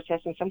father we're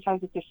testing.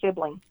 Sometimes it's a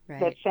sibling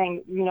that's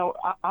saying,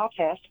 I'll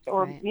test.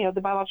 Or,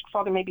 the biological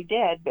father may be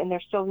dead and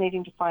they're still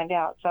needing to find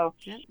out. So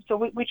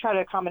we try to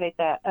accommodate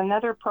that.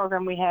 Another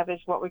program we have is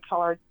what we call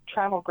our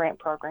travel grant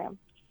program.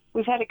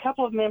 We've had a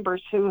couple of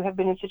members who have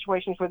been in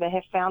situations where they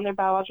have found their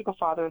biological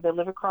father. They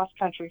live across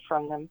country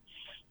from them.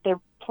 They're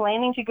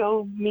planning to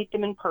go meet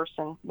them in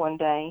person one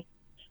day,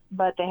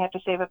 but they have to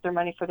save up their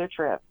money for their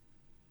trip.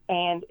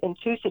 And in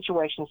 2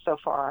 situations so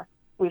far,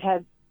 we've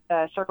had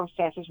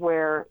circumstances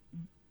where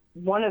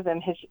one of them,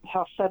 his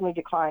health suddenly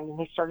declined and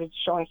he started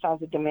showing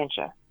signs of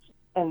dementia.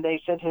 And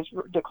they said his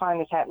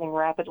decline is happening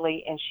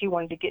rapidly, and she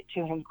wanted to get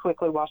to him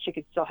quickly while she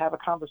could still have a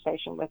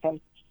conversation with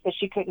him, but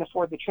she couldn't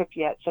afford the trip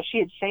yet. So she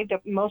had saved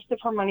up most of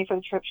her money for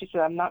the trip. She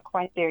said, I'm not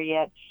quite there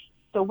yet.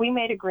 So we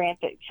made a grant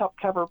that helped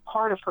cover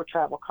part of her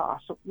travel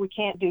costs. We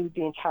can't do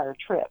the entire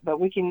trip, but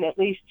we can at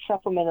least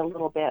supplement a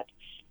little bit.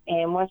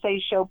 And once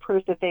they show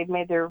proof that they've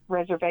made their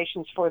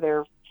reservations for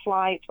their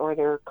flight or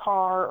their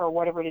car or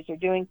whatever it is they're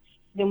doing,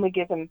 then we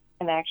give them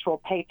an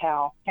actual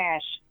PayPal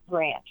cash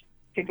grant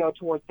to go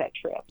towards that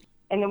trip.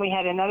 And then we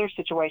had another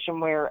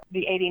situation where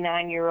the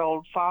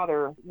 89-year-old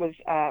father was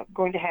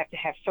going to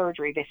have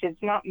surgery. They said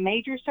it's not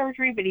major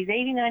surgery, but he's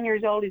 89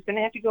 years old. He's going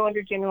to have to go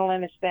under general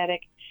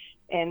anesthetic.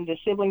 And the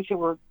siblings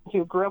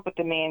who grew up with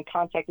the man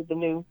contacted the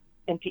new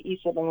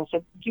NPE sibling and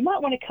said, you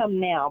might want to come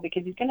now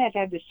because he's going to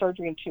have this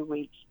surgery in 2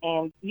 weeks.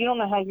 And you don't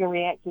know how you're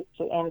going to react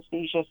to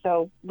anesthesia.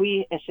 So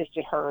we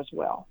assisted her as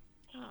well.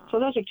 So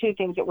those are 2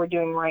 things that we're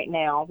doing right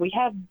now. We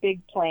have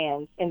big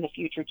plans in the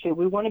future, too.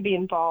 We want to be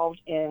involved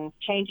in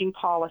changing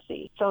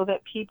policy so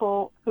that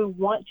people who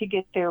want to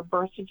get their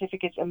birth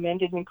certificates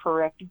amended and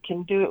corrected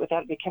can do it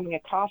without it becoming a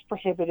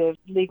cost-prohibitive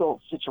legal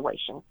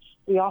situation.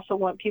 We also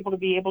want people to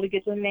be able to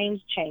get their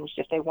names changed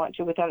if they want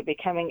to without it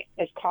becoming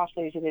as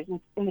costly as it is.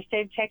 In the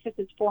state of Texas,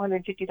 it's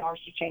 $450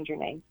 to change your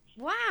name.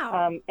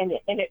 Wow. And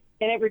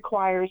it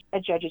requires a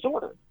judge's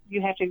order.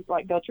 You have to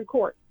go through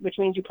court, which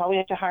means you probably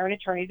have to hire an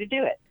attorney to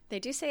do it. They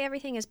do say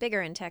everything is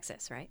bigger in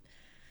Texas, right?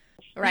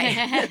 Right.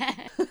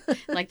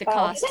 like the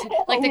cost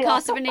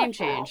of a name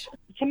change.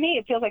 To me,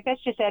 it feels like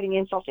that's just adding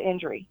insult to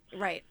injury.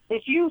 Right.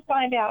 If you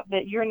find out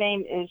that your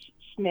name is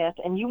Smith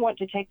and you want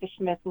to take the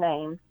Smith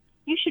name,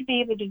 you should be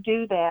able to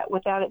do that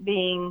without it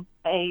being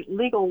a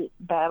legal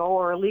battle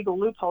or a legal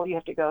loophole you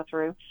have to go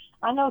through.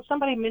 I know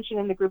somebody mentioned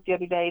in the group the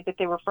other day that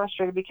they were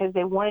frustrated because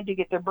they wanted to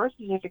get their birth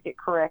certificate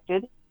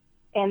corrected,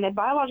 and the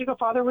biological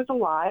father was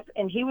alive,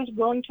 and he was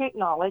willing to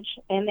acknowledge,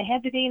 and they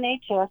had the DNA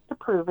test to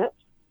prove it.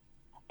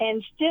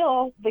 And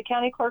still, the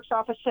county clerk's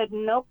office said,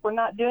 nope, we're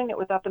not doing it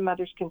without the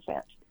mother's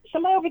consent.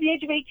 Somebody over the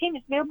age of 18,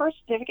 it's their birth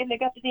certificate, and they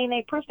got the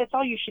DNA proof. That's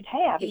all you should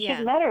have. It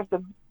shouldn't matter if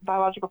the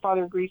biological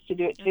father agrees to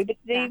do it too, but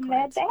they even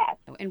had that.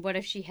 And what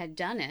if she had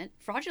done it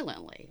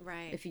fraudulently?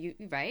 Right.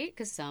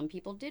 Because some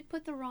people did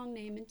put the wrong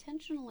name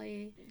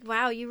intentionally.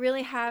 Wow, you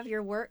really have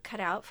your work cut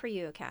out for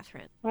you,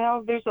 Catherine.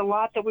 Well, there's a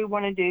lot that we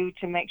want to do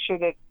to make sure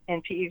that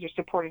NPEs are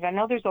supported. I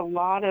know there's a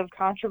lot of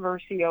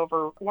controversy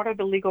over what are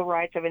the legal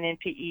rights of an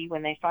NPE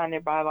when they find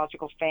their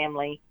biological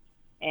family.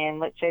 and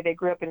let's say they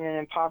grew up in an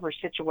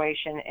impoverished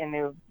situation and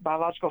their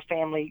biological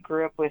family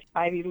grew up with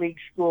Ivy League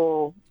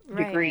school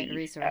degrees,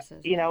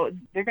 resources.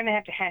 They're going to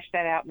have to hash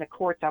that out in the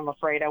courts, I'm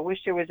afraid. I wish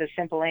there was a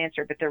simple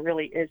answer, but there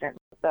really isn't.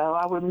 So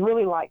I would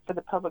really like for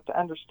the public to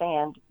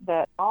understand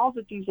that all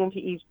that these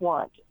NPEs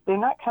want, they're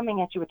not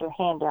coming at you with their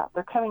hand out.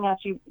 They're coming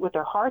at you with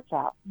their hearts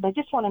out. They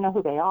just want to know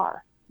who they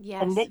are.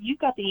 Yes. And that you've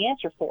got the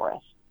answer for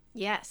us.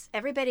 Yes.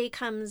 Everybody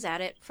comes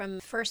at it from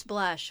first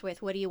blush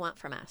with, what do you want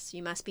from us?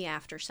 You must be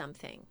after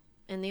something.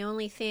 And the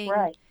only thing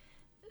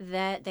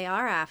that they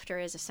are after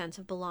is a sense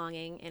of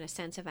belonging and a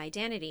sense of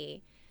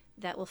identity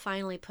that will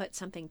finally put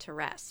something to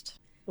rest.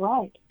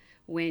 Right.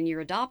 When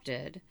you're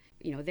adopted,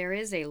 there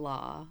is a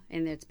law,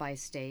 and it's by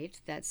state,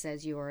 that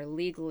says you are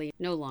legally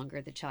no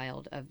longer the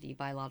child of the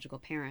biological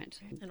parent.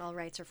 And all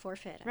rights are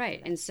forfeit.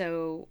 Right. And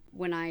so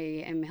when I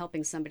am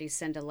helping somebody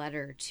send a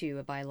letter to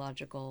a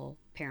biological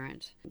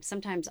parent,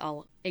 sometimes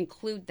I'll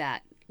include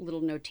that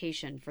little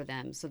notation for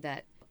them so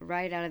that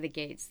right out of the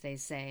gates they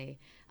say,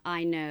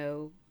 I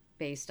know,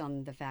 based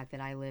on the fact that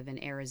I live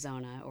in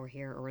Arizona or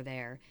here or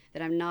there,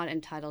 that I'm not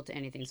entitled to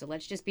anything. So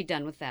let's just be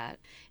done with that.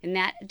 And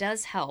that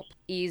does help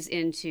ease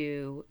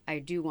into, I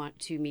do want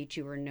to meet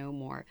you or know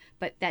more.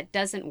 But that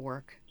doesn't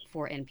work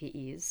for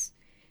NPEs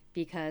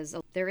because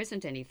there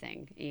isn't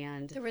anything.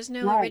 And there was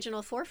no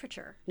original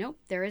forfeiture. Nope,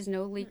 there is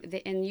no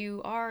and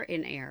you are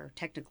in heir,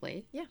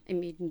 technically. Yeah. I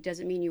mean, it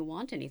doesn't mean you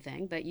want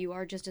anything, but you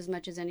are just as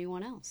much as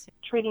anyone else.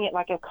 Treating it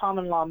like a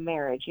common law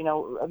marriage,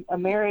 a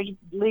marriage,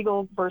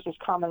 legal versus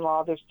common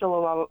law, there's still a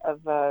lot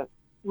of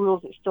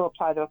rules that still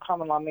apply to a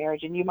common law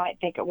marriage. And you might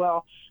think,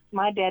 well,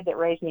 my dad that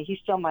raised me, he's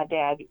still my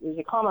dad. It was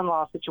a common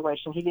law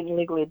situation. He didn't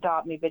legally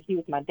adopt me, but he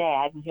was my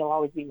dad, and he'll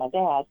always be my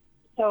dad.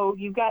 So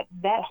you've got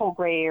that whole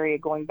gray area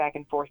going back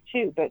and forth,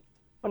 too. But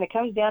when it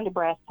comes down to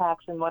brass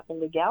tacks and what the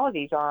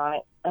legalities are on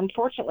it,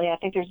 unfortunately, I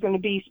think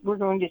we're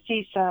going to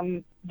see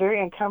some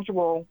very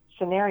uncomfortable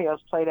scenarios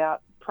played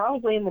out,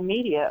 probably in the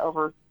media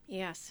over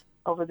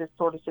this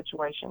sort of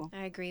situation.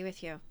 I agree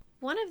with you.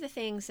 One of the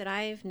things that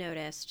I've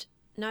noticed,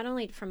 not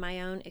only from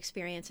my own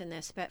experience in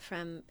this, but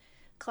from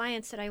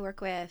clients that I work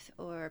with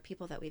or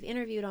people that we've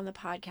interviewed on the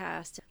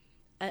podcast,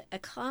 a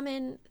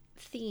common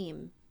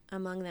theme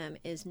among them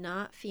is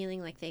not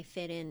feeling like they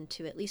fit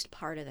into at least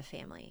part of the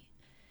family.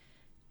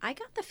 I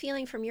got the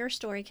feeling from your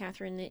story,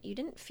 Catherine, that you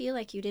didn't feel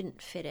like you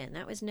didn't fit in.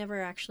 That was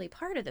never actually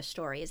part of the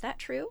story. Is that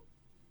true?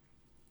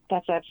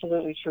 That's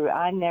absolutely true.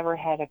 I never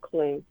had a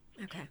clue.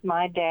 Okay.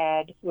 My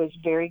dad was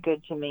very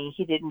good to me.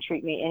 He didn't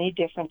treat me any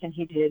different than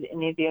he did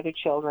any of the other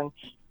children.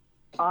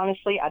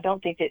 Honestly, I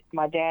don't think that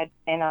my dad,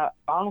 and I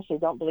honestly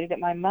don't believe that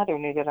my mother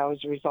knew that I was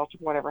a result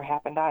of whatever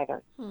happened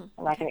either. And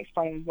I can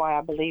explain why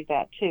I believe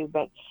that too.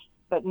 But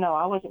no,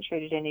 I wasn't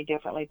treated any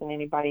differently than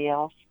anybody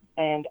else.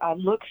 And I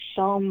looked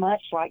so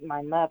much like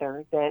my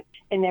mother that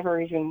it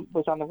never even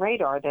was on the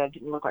radar that I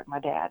didn't look like my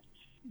dad.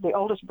 The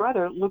oldest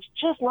brother looks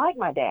just like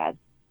my dad.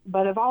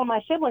 But of all of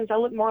my siblings, I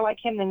look more like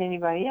him than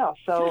anybody else.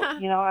 So,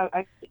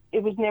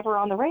 it was never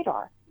on the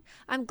radar.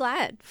 I'm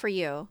glad for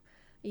you.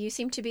 You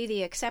seem to be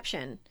the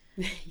exception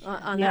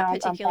on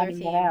that particular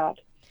theme.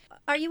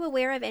 Are you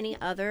aware of any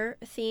other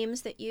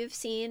themes that you've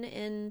seen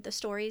in the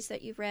stories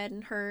that you've read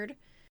and heard?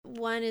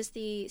 One is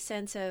the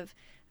sense of,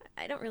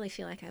 I don't really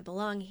feel like I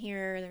belong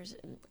here. There's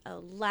a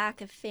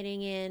lack of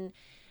fitting in.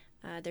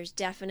 There's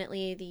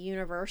definitely the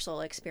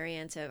universal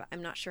experience of,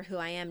 I'm not sure who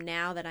I am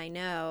now that I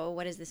know.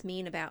 What does this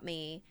mean about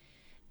me?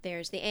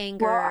 There's the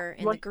anger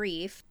and the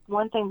grief.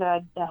 One thing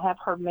that I have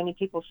heard many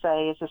people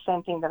say is the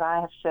same thing that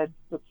I have said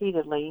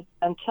repeatedly.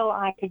 Until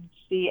I could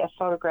see a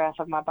photograph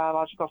of my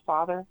biological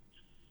father,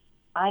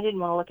 I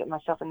didn't want to look at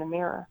myself in the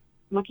mirror.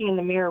 Looking in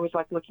the mirror was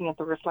like looking at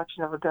the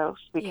reflection of a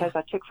ghost, because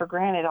I took for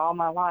granted all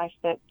my life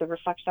that the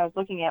reflection I was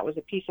looking at was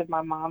a piece of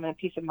my mom and a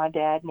piece of my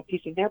dad and a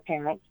piece of their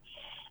parents.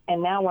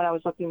 And now when I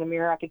was looking in the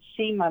mirror, I could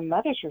see my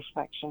mother's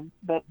reflection,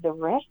 but the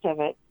rest of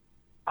it,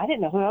 I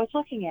didn't know who I was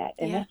looking at.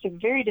 And that's a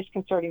very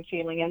disconcerting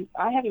feeling. And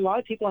I have a lot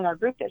of people in our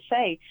group that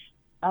say,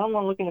 I don't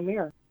want to look in the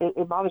mirror.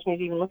 It bothers me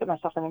to even look at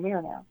myself in the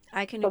mirror now.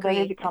 I can agree. So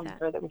that is a common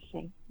error that we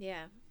see.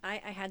 Yeah, I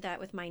had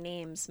that with my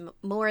names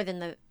more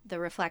than the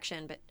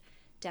reflection, but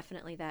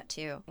definitely that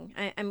too.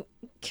 I'm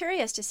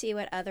curious to see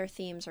what other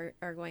themes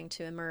are going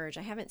to emerge.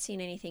 I haven't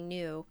seen anything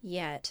new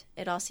yet.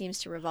 It all seems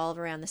to revolve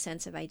around the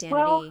sense of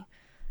identity,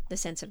 the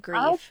sense of grief.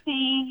 I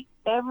see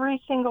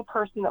every single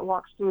person that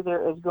walks through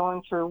there is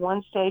going through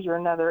one stage or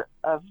another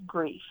of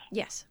grief.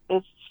 Yes.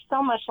 It's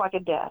so much like a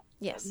death.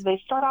 Yes.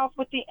 They start off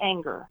with the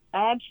anger,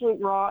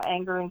 absolute raw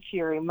anger and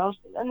fury. Now,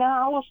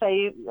 I will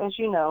say, as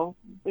you know,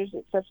 there's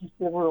exceptions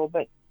to the rule,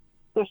 but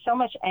there's so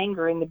much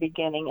anger in the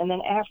beginning. And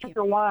then after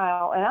a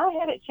while, and I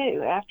had it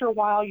too, after a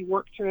while you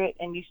work through it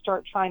and you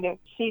start trying to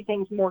see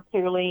things more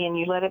clearly and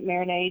you let it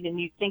marinate and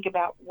you think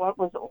about what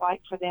was it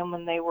like for them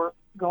when they were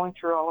going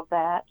through all of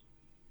that.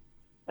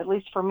 At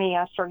least for me,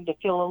 I started to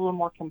feel a little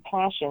more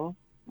compassion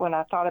when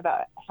I thought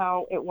about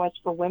how it was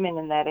for women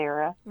in that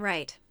era.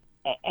 Right.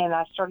 And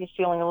I started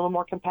feeling a little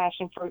more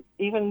compassion for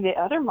even the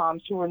other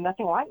moms who were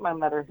nothing like my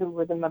mother, who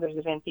were the mothers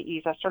of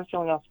NPEs. I started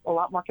feeling a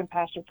lot more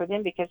compassion for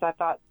them because I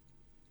thought,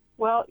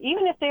 Well,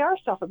 even if they are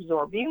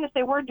self-absorbed, even if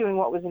they were doing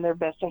what was in their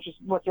best interest,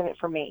 what's in it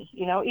for me,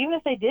 even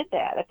if they did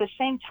that, at the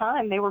same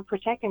time, they were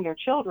protecting their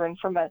children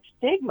from a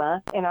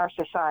stigma in our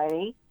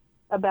society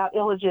about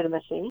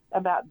illegitimacy,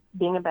 about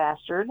being a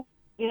bastard.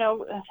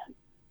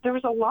 There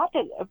was a lot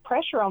of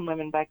pressure on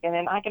women back then,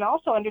 and I can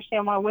also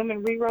understand why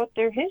women rewrote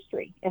their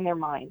history in their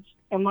minds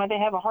and why they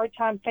have a hard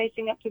time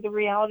facing up to the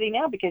reality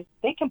now, because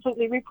they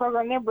completely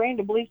reprogrammed their brain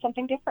to believe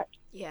something different.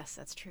 Yes,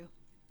 that's true.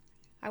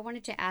 I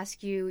wanted to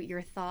ask you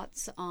your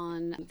thoughts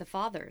on the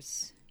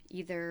fathers,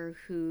 either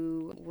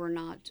who were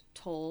not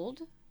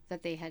told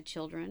that they had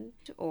children,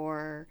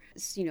 or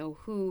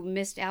who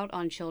missed out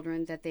on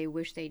children that they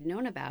wish they'd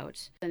known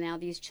about. And now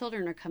these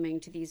children are coming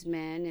to these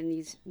men, and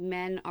these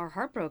men are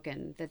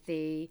heartbroken that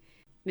they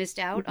missed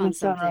out on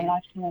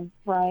something.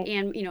 Right.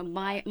 And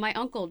my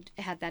uncle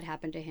had that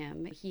happen to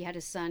him. He had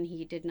a son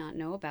he did not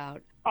know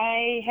about.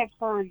 I have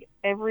heard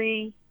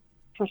every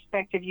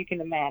perspective you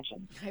can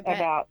imagine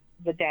about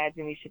the dads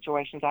in these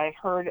situations. I've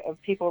heard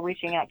of people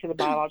reaching out to the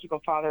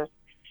biological father,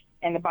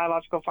 and the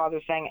biological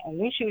father saying, I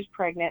knew she was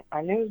pregnant.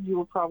 I knew you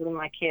were probably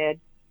my kid.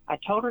 I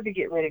told her to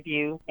get rid of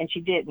you, and she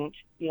didn't.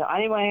 I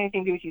didn't want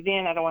anything to do with you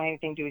then. I don't want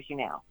anything to do with you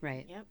now.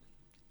 Right. Yep.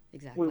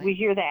 Exactly. We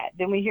hear that.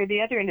 Then we hear the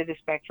other end of the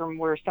spectrum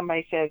where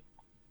somebody says,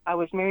 I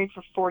was married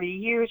for 40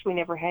 years. We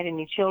never had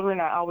any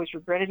children. I always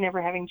regretted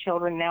never having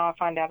children. Now I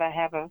find out I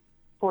have a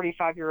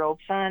 45-year-old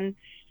son.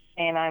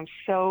 And I'm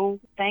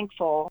so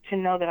thankful to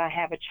know that I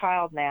have a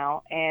child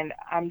now. And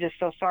I'm just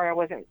so sorry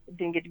I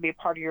didn't get to be a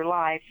part of your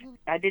life.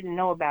 I didn't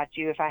know about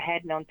you. If I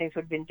had known, things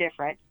would have been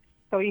different.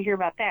 So you hear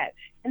about that.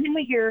 And then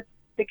we hear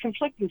the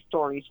conflicting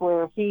stories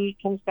where he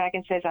comes back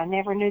and says, I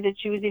never knew that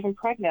she was even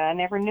pregnant. I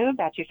never knew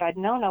about you. If I'd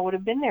known, I would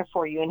have been there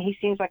for you. And he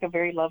seems like a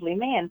very lovely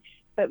man.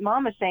 But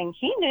Mom is saying,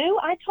 he knew.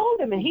 I told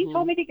him, and he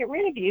told me to get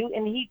rid of you.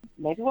 And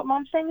maybe what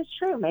Mom's saying is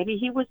true. Maybe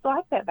he was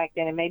like that back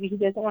then, and maybe he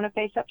doesn't want to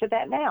face up to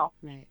that now.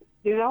 Right.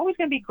 There's always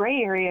going to be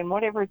gray area in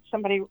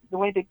the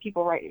way that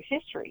people write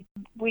history.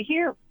 We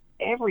hear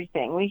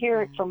everything. We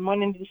hear it from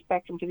one end of the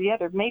spectrum to the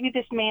other. Maybe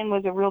this man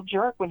was a real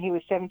jerk when he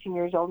was 17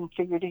 years old and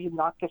figured he'd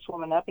knock this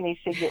woman up, and he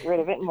said get rid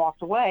of it and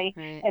walked away.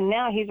 Right. And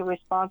now he's a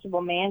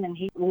responsible man, and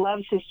he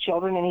loves his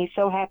children, and he's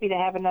so happy to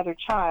have another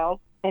child,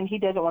 and he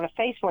doesn't want to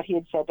face what he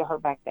had said to her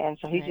back then,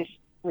 so he just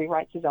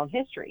rewrites his own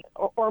history.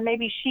 Or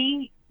maybe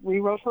she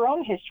rewrote her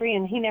own history,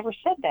 and he never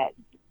said that.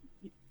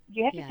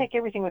 You have to take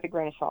everything with a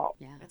grain of salt.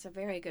 Yeah, that's a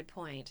very good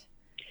point.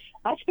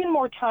 I spend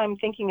more time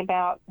thinking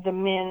about the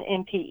men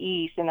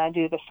NPEs than I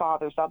do the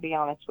fathers, I'll be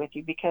honest with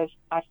you, because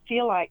I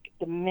feel like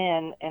the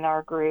men in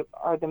our group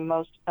are the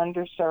most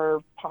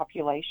underserved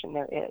population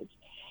there is.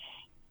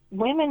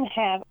 Women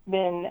have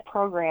been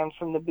programmed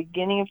from the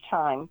beginning of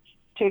time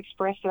to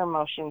express their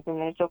emotions, and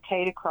that it's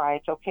okay to cry,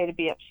 it's okay to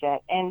be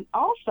upset. And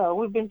also,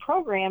 we've been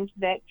programmed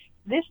that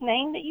this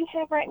name that you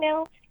have right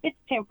now, it's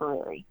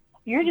temporary.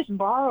 You're just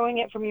borrowing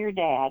it from your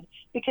dad,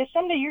 because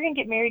someday you're going to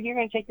get married and you're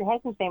going to take your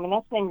husband's name, and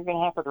that's the name you're going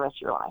to have for the rest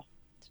of your life.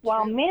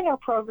 While men are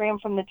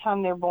programmed from the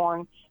time they're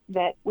born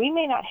that we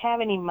may not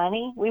have any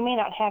money, we may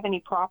not have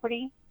any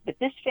property, but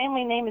this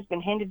family name has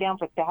been handed down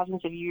for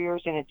thousands of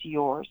years, and it's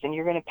yours, and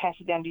you're going to pass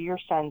it down to your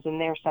sons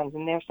and their sons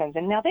and their sons.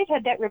 And now they've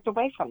had that ripped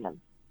away from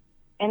them.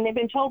 And they've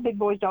been told big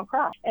boys don't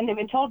cry, and they've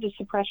been told to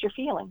suppress your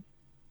feelings.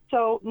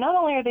 So not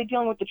only are they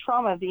dealing with the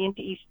trauma of the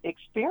NPE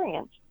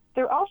experience,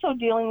 they're also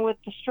dealing with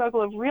the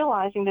struggle of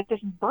realizing that this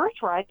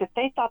birthright that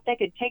they thought they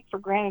could take for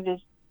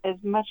granted as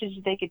much as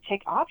they could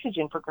take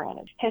oxygen for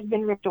granted has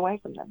been ripped away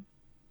from them.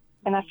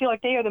 And I feel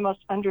like they are the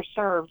most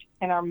underserved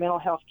in our mental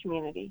health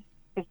community,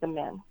 is the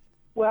men.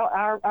 Well,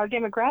 our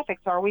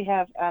demographics are we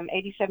have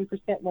 87%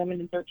 women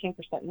and 13%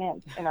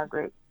 men in our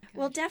group.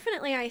 Well,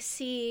 definitely I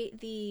see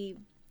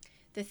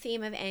the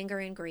theme of anger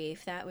and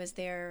grief that was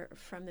there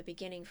from the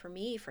beginning for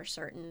me, for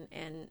certain,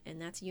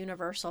 and that's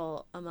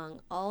universal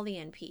among all the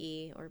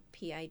NPE or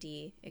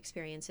PID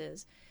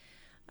experiences.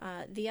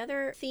 The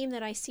other theme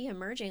that I see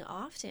emerging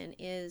often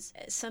is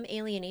some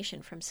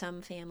alienation from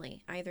some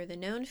family, either the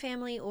known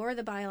family or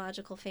the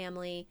biological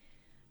family.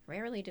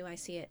 Rarely do I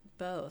see it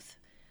both.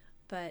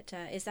 But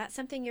is that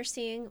something you're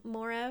seeing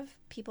more of?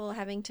 People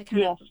having to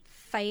kind of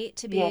fight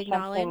to be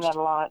acknowledged? Yes, I'm seeing that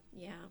a lot.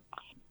 Yeah.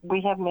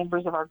 We have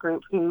members of our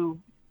group who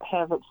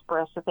have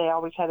expressed that they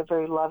always had a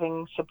very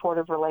loving,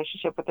 supportive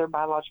relationship with their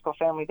biological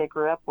family they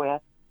grew up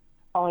with,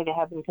 only to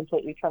have them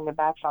completely turn their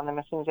backs on them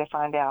as soon as they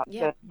find out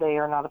that they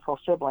are not a full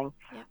sibling.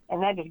 Yeah.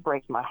 And that just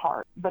breaks my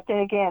heart. But then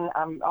again,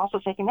 I'm also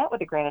taking that with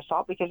a grain of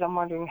salt, because I'm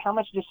wondering how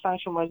much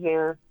dysfunction was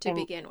there to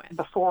begin with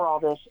before all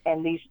this,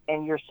 and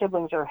your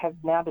siblings have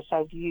now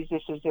decided to use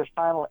this as their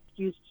final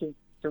excuse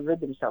to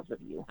rid themselves of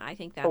you. I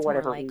think that's more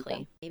likely.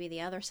 Reason. Maybe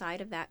the other side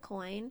of that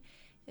coin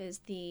is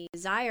the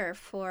desire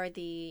for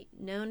the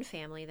known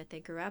family that they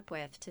grew up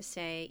with to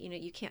say,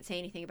 you can't say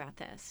anything about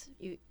this.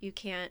 You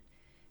can't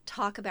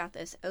talk about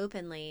this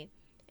openly,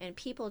 and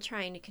people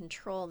trying to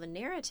control the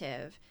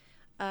narrative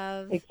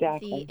of the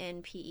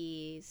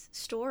NPE's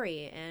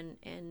story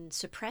and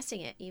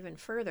suppressing it even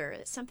further.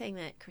 It's something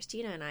that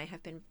Christina and I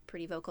have been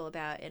pretty vocal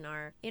about in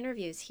our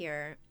interviews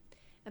here.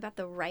 about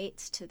the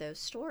rights to those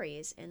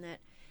stories, and that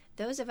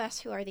those of us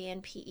who are the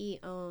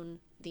NPE own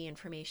the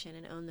information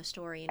and own the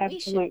story. And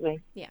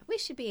Absolutely. we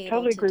should be able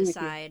Totally to agree with you.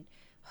 decide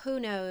who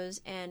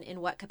knows and in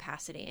what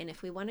capacity. And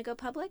if we want to go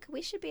public,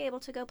 we should be able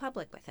to go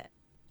public with it.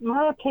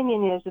 My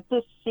opinion is that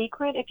this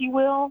secret, if you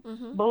will,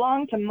 Mm-hmm.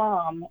 belonged to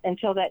mom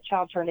until that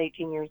child turned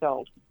 18 years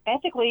old.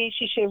 Ethically,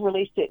 she should have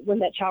released it when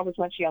that child was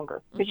much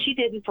younger. But she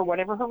didn't, for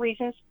whatever her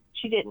reasons,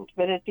 she didn't.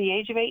 But at the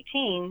age of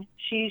 18,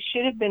 she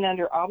should have been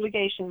under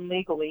obligation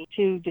legally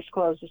to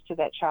disclose this to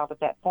that child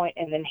at that point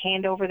and then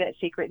hand over that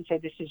secret and say,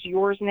 this is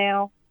yours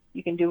now.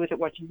 You can do with it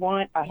what you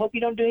want. I hope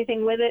you don't do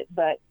anything with it,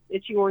 but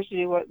it's yours to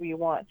do what you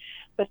want.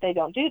 But they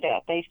don't do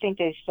that. They think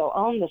they still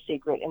own the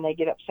secret, and they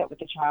get upset with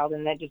the child,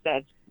 and that just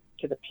adds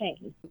to the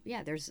pain.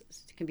 Yeah, there's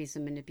can be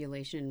some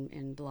manipulation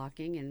and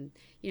blocking, and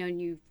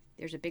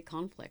there's a big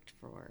conflict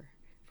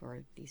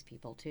for these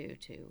people too,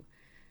 to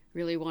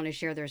really want to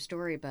share their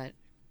story, but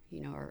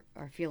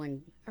are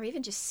feeling, or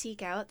even just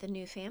seek out the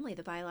new family,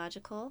 the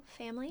biological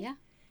family. Yeah.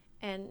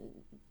 And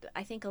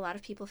I think a lot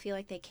of people feel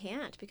like they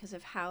can't because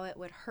of how it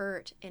would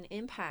hurt and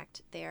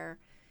impact their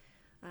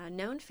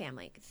known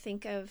family.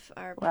 Think of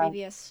our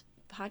previous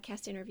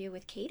podcast interview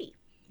with Katie.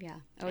 Yeah.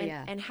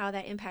 And how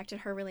that impacted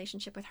her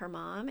relationship with her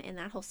mom and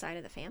that whole side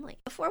of the family.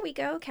 Before we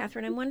go,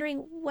 Catherine, I'm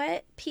wondering,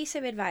 what piece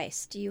of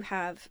advice do you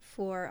have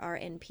for our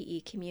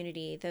NPE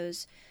community,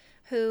 those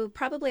who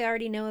probably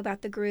already know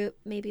about the group,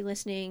 maybe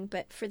listening,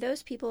 but for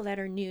those people that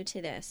are new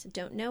to this,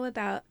 don't know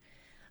about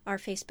our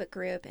Facebook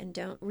group and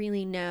don't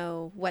really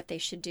know what they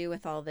should do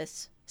with all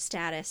this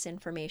status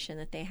information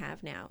that they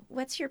have now?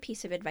 What's your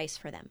piece of advice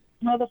for them?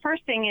 Well, the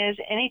first thing is,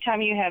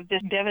 anytime you have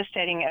this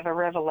devastating of a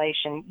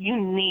revelation, you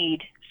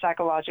need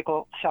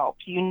psychological help.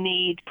 You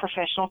need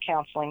professional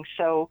counseling.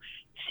 So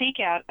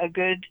seek out a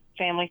good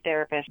family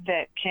therapist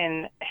that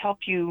can help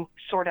you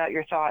sort out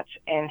your thoughts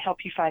and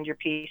help you find your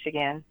peace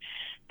again.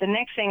 The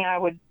next thing I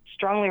would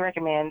strongly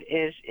recommend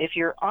is, if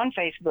you're on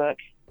Facebook,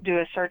 do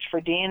a search for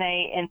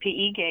DNA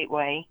NPE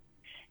Gateway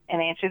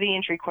and answer the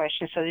entry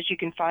question so that you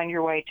can find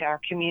your way to our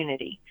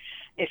community.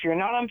 If you're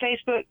not on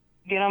Facebook,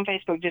 get on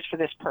Facebook just for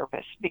this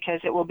purpose, because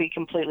it will be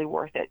completely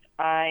worth it.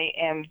 I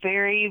am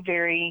very,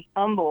 very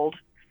humbled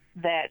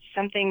that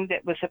something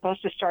that was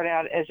supposed to start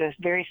out as a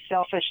very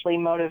selfishly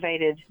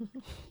motivated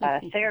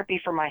therapy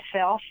for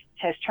myself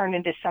has turned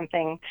into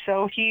something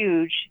so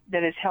huge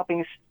that is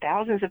helping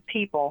thousands of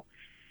people.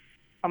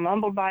 I'm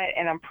humbled by it,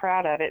 and I'm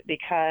proud of it,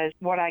 because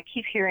what I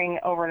keep hearing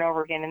over and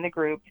over again in the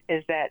group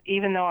is that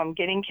even though I'm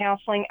getting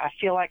counseling, I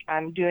feel like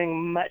I'm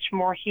doing much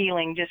more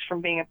healing just from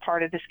being a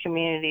part of this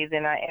community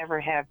than I ever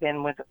have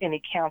been with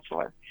any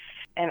counselor.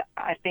 And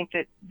I think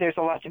that there's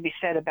a lot to be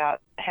said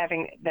about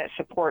having that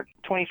support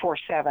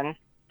 24/7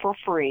 for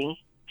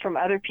free from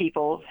other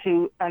people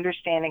who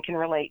understand and can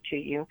relate to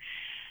you.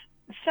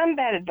 Some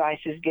bad advice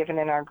is given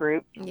in our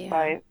group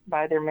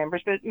by their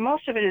members, but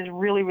most of it is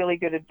really, really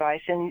good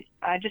advice. And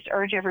I just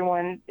urge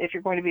everyone, if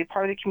you're going to be a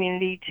part of the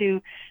community,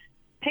 to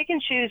pick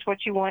and choose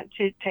what you want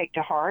to take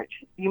to heart.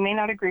 You may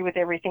not agree with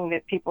everything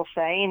that people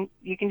say, and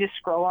you can just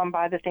scroll on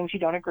by the things you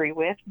don't agree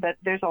with, but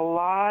there's a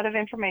lot of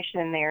information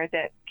in there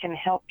that can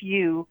help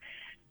you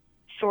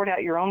sort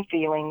out your own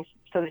feelings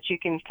so that you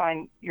can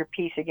find your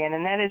peace again.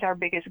 And that is our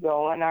biggest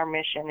goal, and our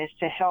mission is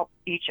to help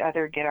each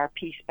other get our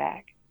peace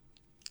back.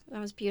 That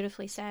was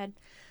beautifully said.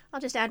 I'll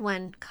just add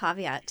one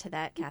caveat to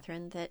that,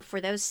 Catherine, that for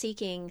those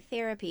seeking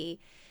therapy,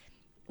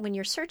 when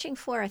you're searching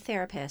for a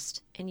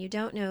therapist and you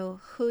don't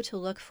know who to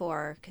look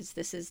for, because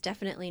this is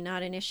definitely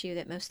not an issue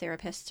that most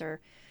therapists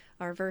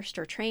are versed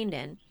or trained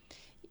in,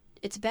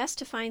 it's best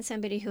to find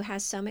somebody who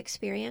has some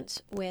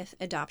experience with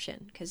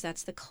adoption, because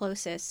that's the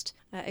closest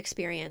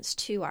experience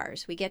to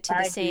ours. We get to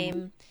the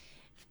same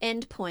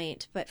end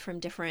point, but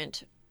from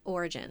different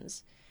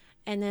origins.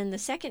 And then the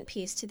second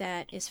piece to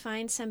that is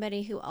find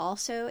somebody who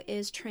also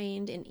is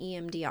trained in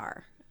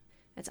EMDR.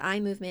 That's eye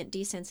movement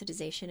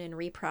desensitization and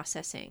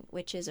reprocessing,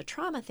 which is a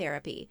trauma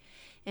therapy.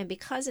 And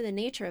because of the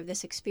nature of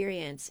this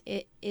experience,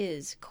 it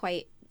is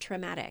quite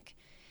traumatic.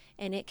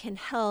 And it can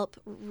help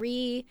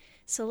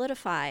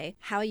re-solidify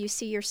how you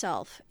see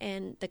yourself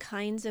and the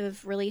kinds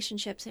of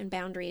relationships and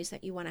boundaries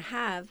that you want to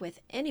have with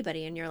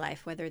anybody in your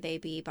life, whether they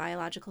be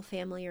biological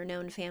family or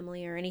known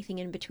family or anything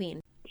in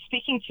between.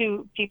 Speaking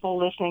to people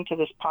listening to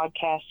this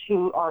podcast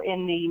who are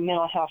in the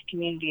mental health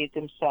community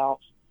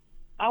themselves,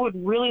 I would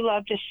really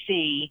love to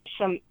see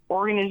some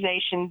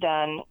organization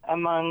done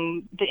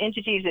among the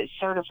entities that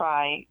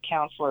certify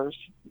counselors,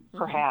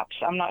 perhaps.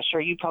 I'm not sure.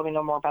 You probably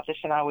know more about this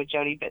than I would,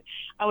 Jody, but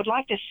I would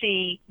like to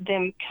see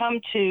them come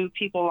to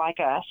people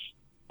like us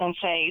and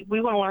say,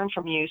 we want to learn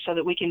from you so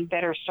that we can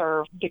better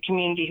serve the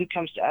community who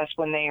comes to us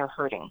when they are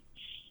hurting.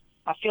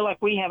 I feel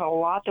like we have a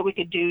lot that we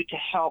could do to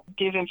help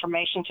give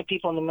information to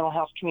people in the mental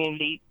health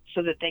community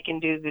so that they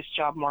can do this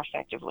job more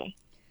effectively.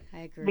 I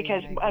agree.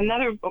 Because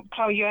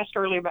you asked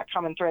earlier about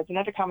common threads.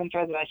 Another common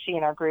thread that I see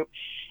in our group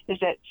is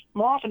that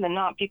more often than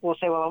not, people will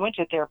say, well, I went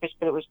to a therapist,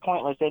 but it was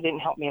pointless. They didn't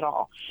help me at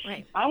all.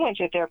 Right. I went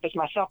to a therapist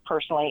myself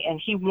personally, and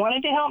he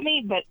wanted to help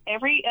me, but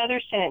every other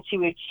sentence he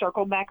would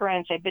circle back around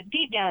and say, but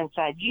deep down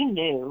inside, you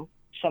knew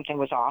something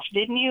was off,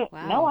 didn't you?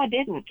 Wow. No, I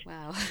didn't.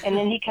 Wow. And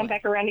then he'd come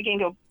back around again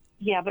and go,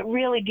 yeah, but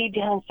really deep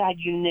down inside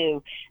you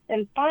knew.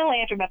 And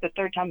finally, after about the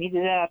third time he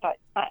did that, I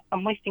thought,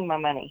 I'm wasting my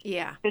money.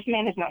 Yeah. This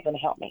man is not going to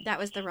help me. That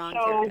was the wrong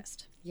So-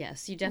 therapist.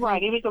 Yes, you definitely.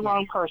 Right, he was the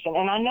wrong person.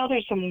 And I know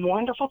there's some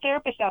wonderful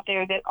therapists out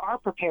there that are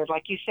prepared,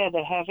 like you said,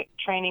 that have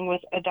training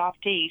with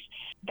adoptees.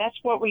 That's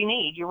what we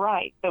need, you're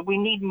right. But we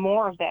need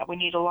more of that. We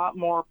need a lot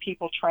more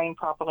people trained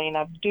properly. And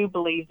I do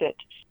believe that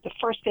the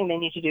first thing they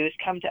need to do is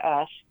come to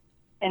us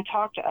and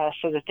talk to us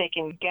so that they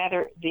can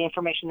gather the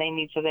information they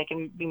need so they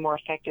can be more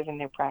effective in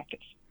their practice.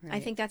 Right. I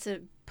think that's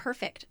a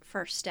perfect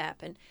first step.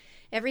 And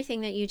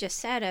everything that you just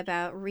said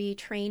about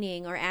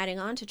retraining or adding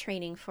on to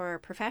training for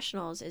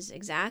professionals is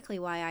exactly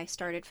why I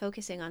started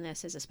focusing on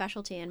this as a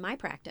specialty in my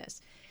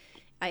practice.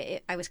 I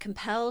was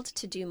compelled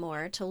to do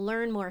more, to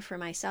learn more for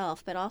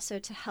myself, but also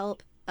to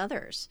help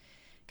others,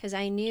 because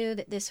I knew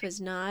that this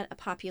was not a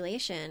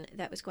population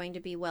that was going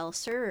to be well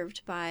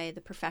served by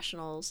the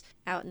professionals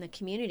out in the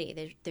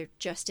community. There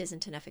just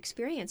isn't enough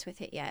experience with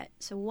it yet.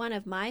 So one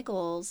of my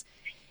goals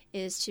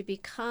is to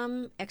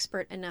become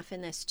expert enough in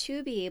this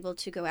to be able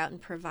to go out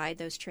and provide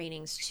those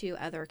trainings to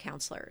other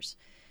counselors.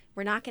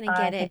 We're not going to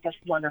get I it. think that's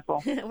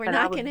wonderful. We're and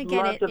not going to get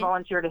I would love it. to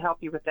volunteer to help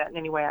you with that in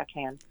any way I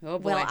can. Oh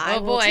boy! Well, I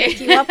oh will boy! take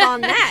you up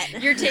on that.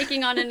 You're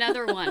taking on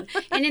another one.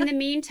 And in the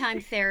meantime,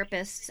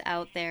 therapists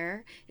out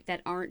there that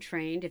aren't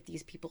trained, if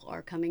these people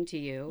are coming to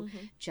you,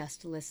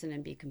 just listen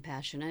and be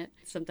compassionate.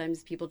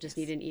 Sometimes people just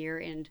need an ear,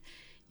 and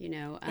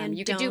And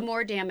you can do don't-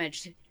 more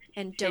damage.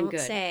 And don't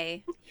good.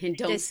 say, And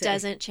don't this say,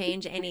 doesn't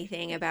change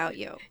anything about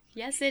you.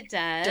 Yes, it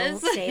does.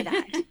 Don't say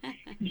that.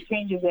 It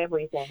changes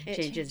everything. It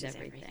changes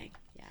everything.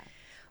 Yeah.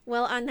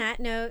 Well, on that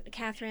note,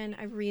 Catherine,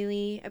 I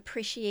really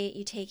appreciate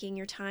you taking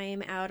your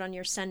time out on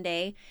your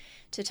Sunday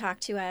to talk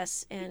to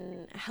us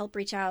and help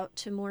reach out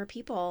to more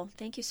people.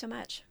 Thank you so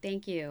much.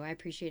 Thank you. I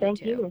appreciate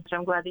Thank it too. you.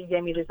 I'm glad that you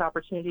gave me this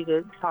opportunity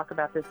to talk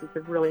about this. It's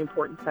a really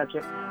important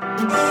subject.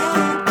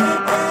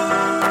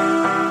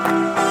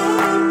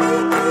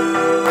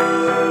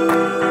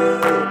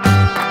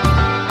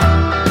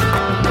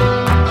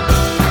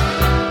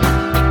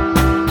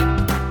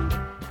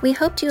 We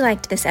hoped you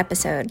liked this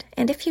episode,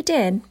 and if you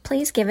did,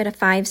 please give it a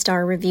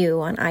 5-star review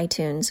on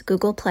iTunes,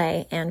 Google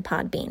Play, and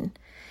Podbean.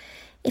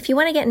 If you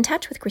want to get in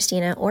touch with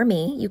Christina or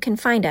me, you can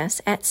find us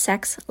at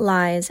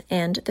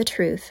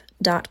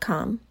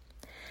sexliesandthetruth.com.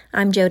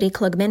 I'm Jody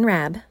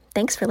Klugman-Rabb.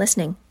 Thanks for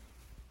listening.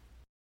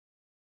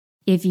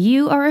 If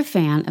you are a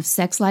fan of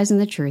Sex, Lies, and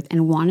the Truth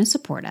and want to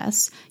support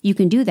us, you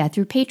can do that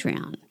through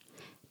Patreon.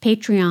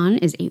 Patreon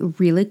is a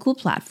really cool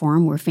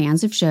platform where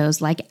fans of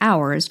shows like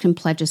ours can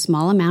pledge a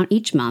small amount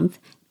each month,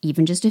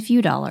 even just a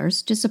few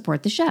dollars, to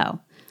support the show.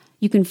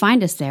 You can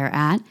find us there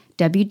at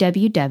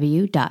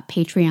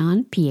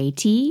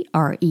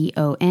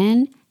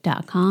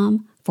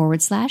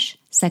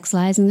www.patreon.com/Sex,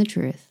 Lies, and the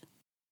Truth.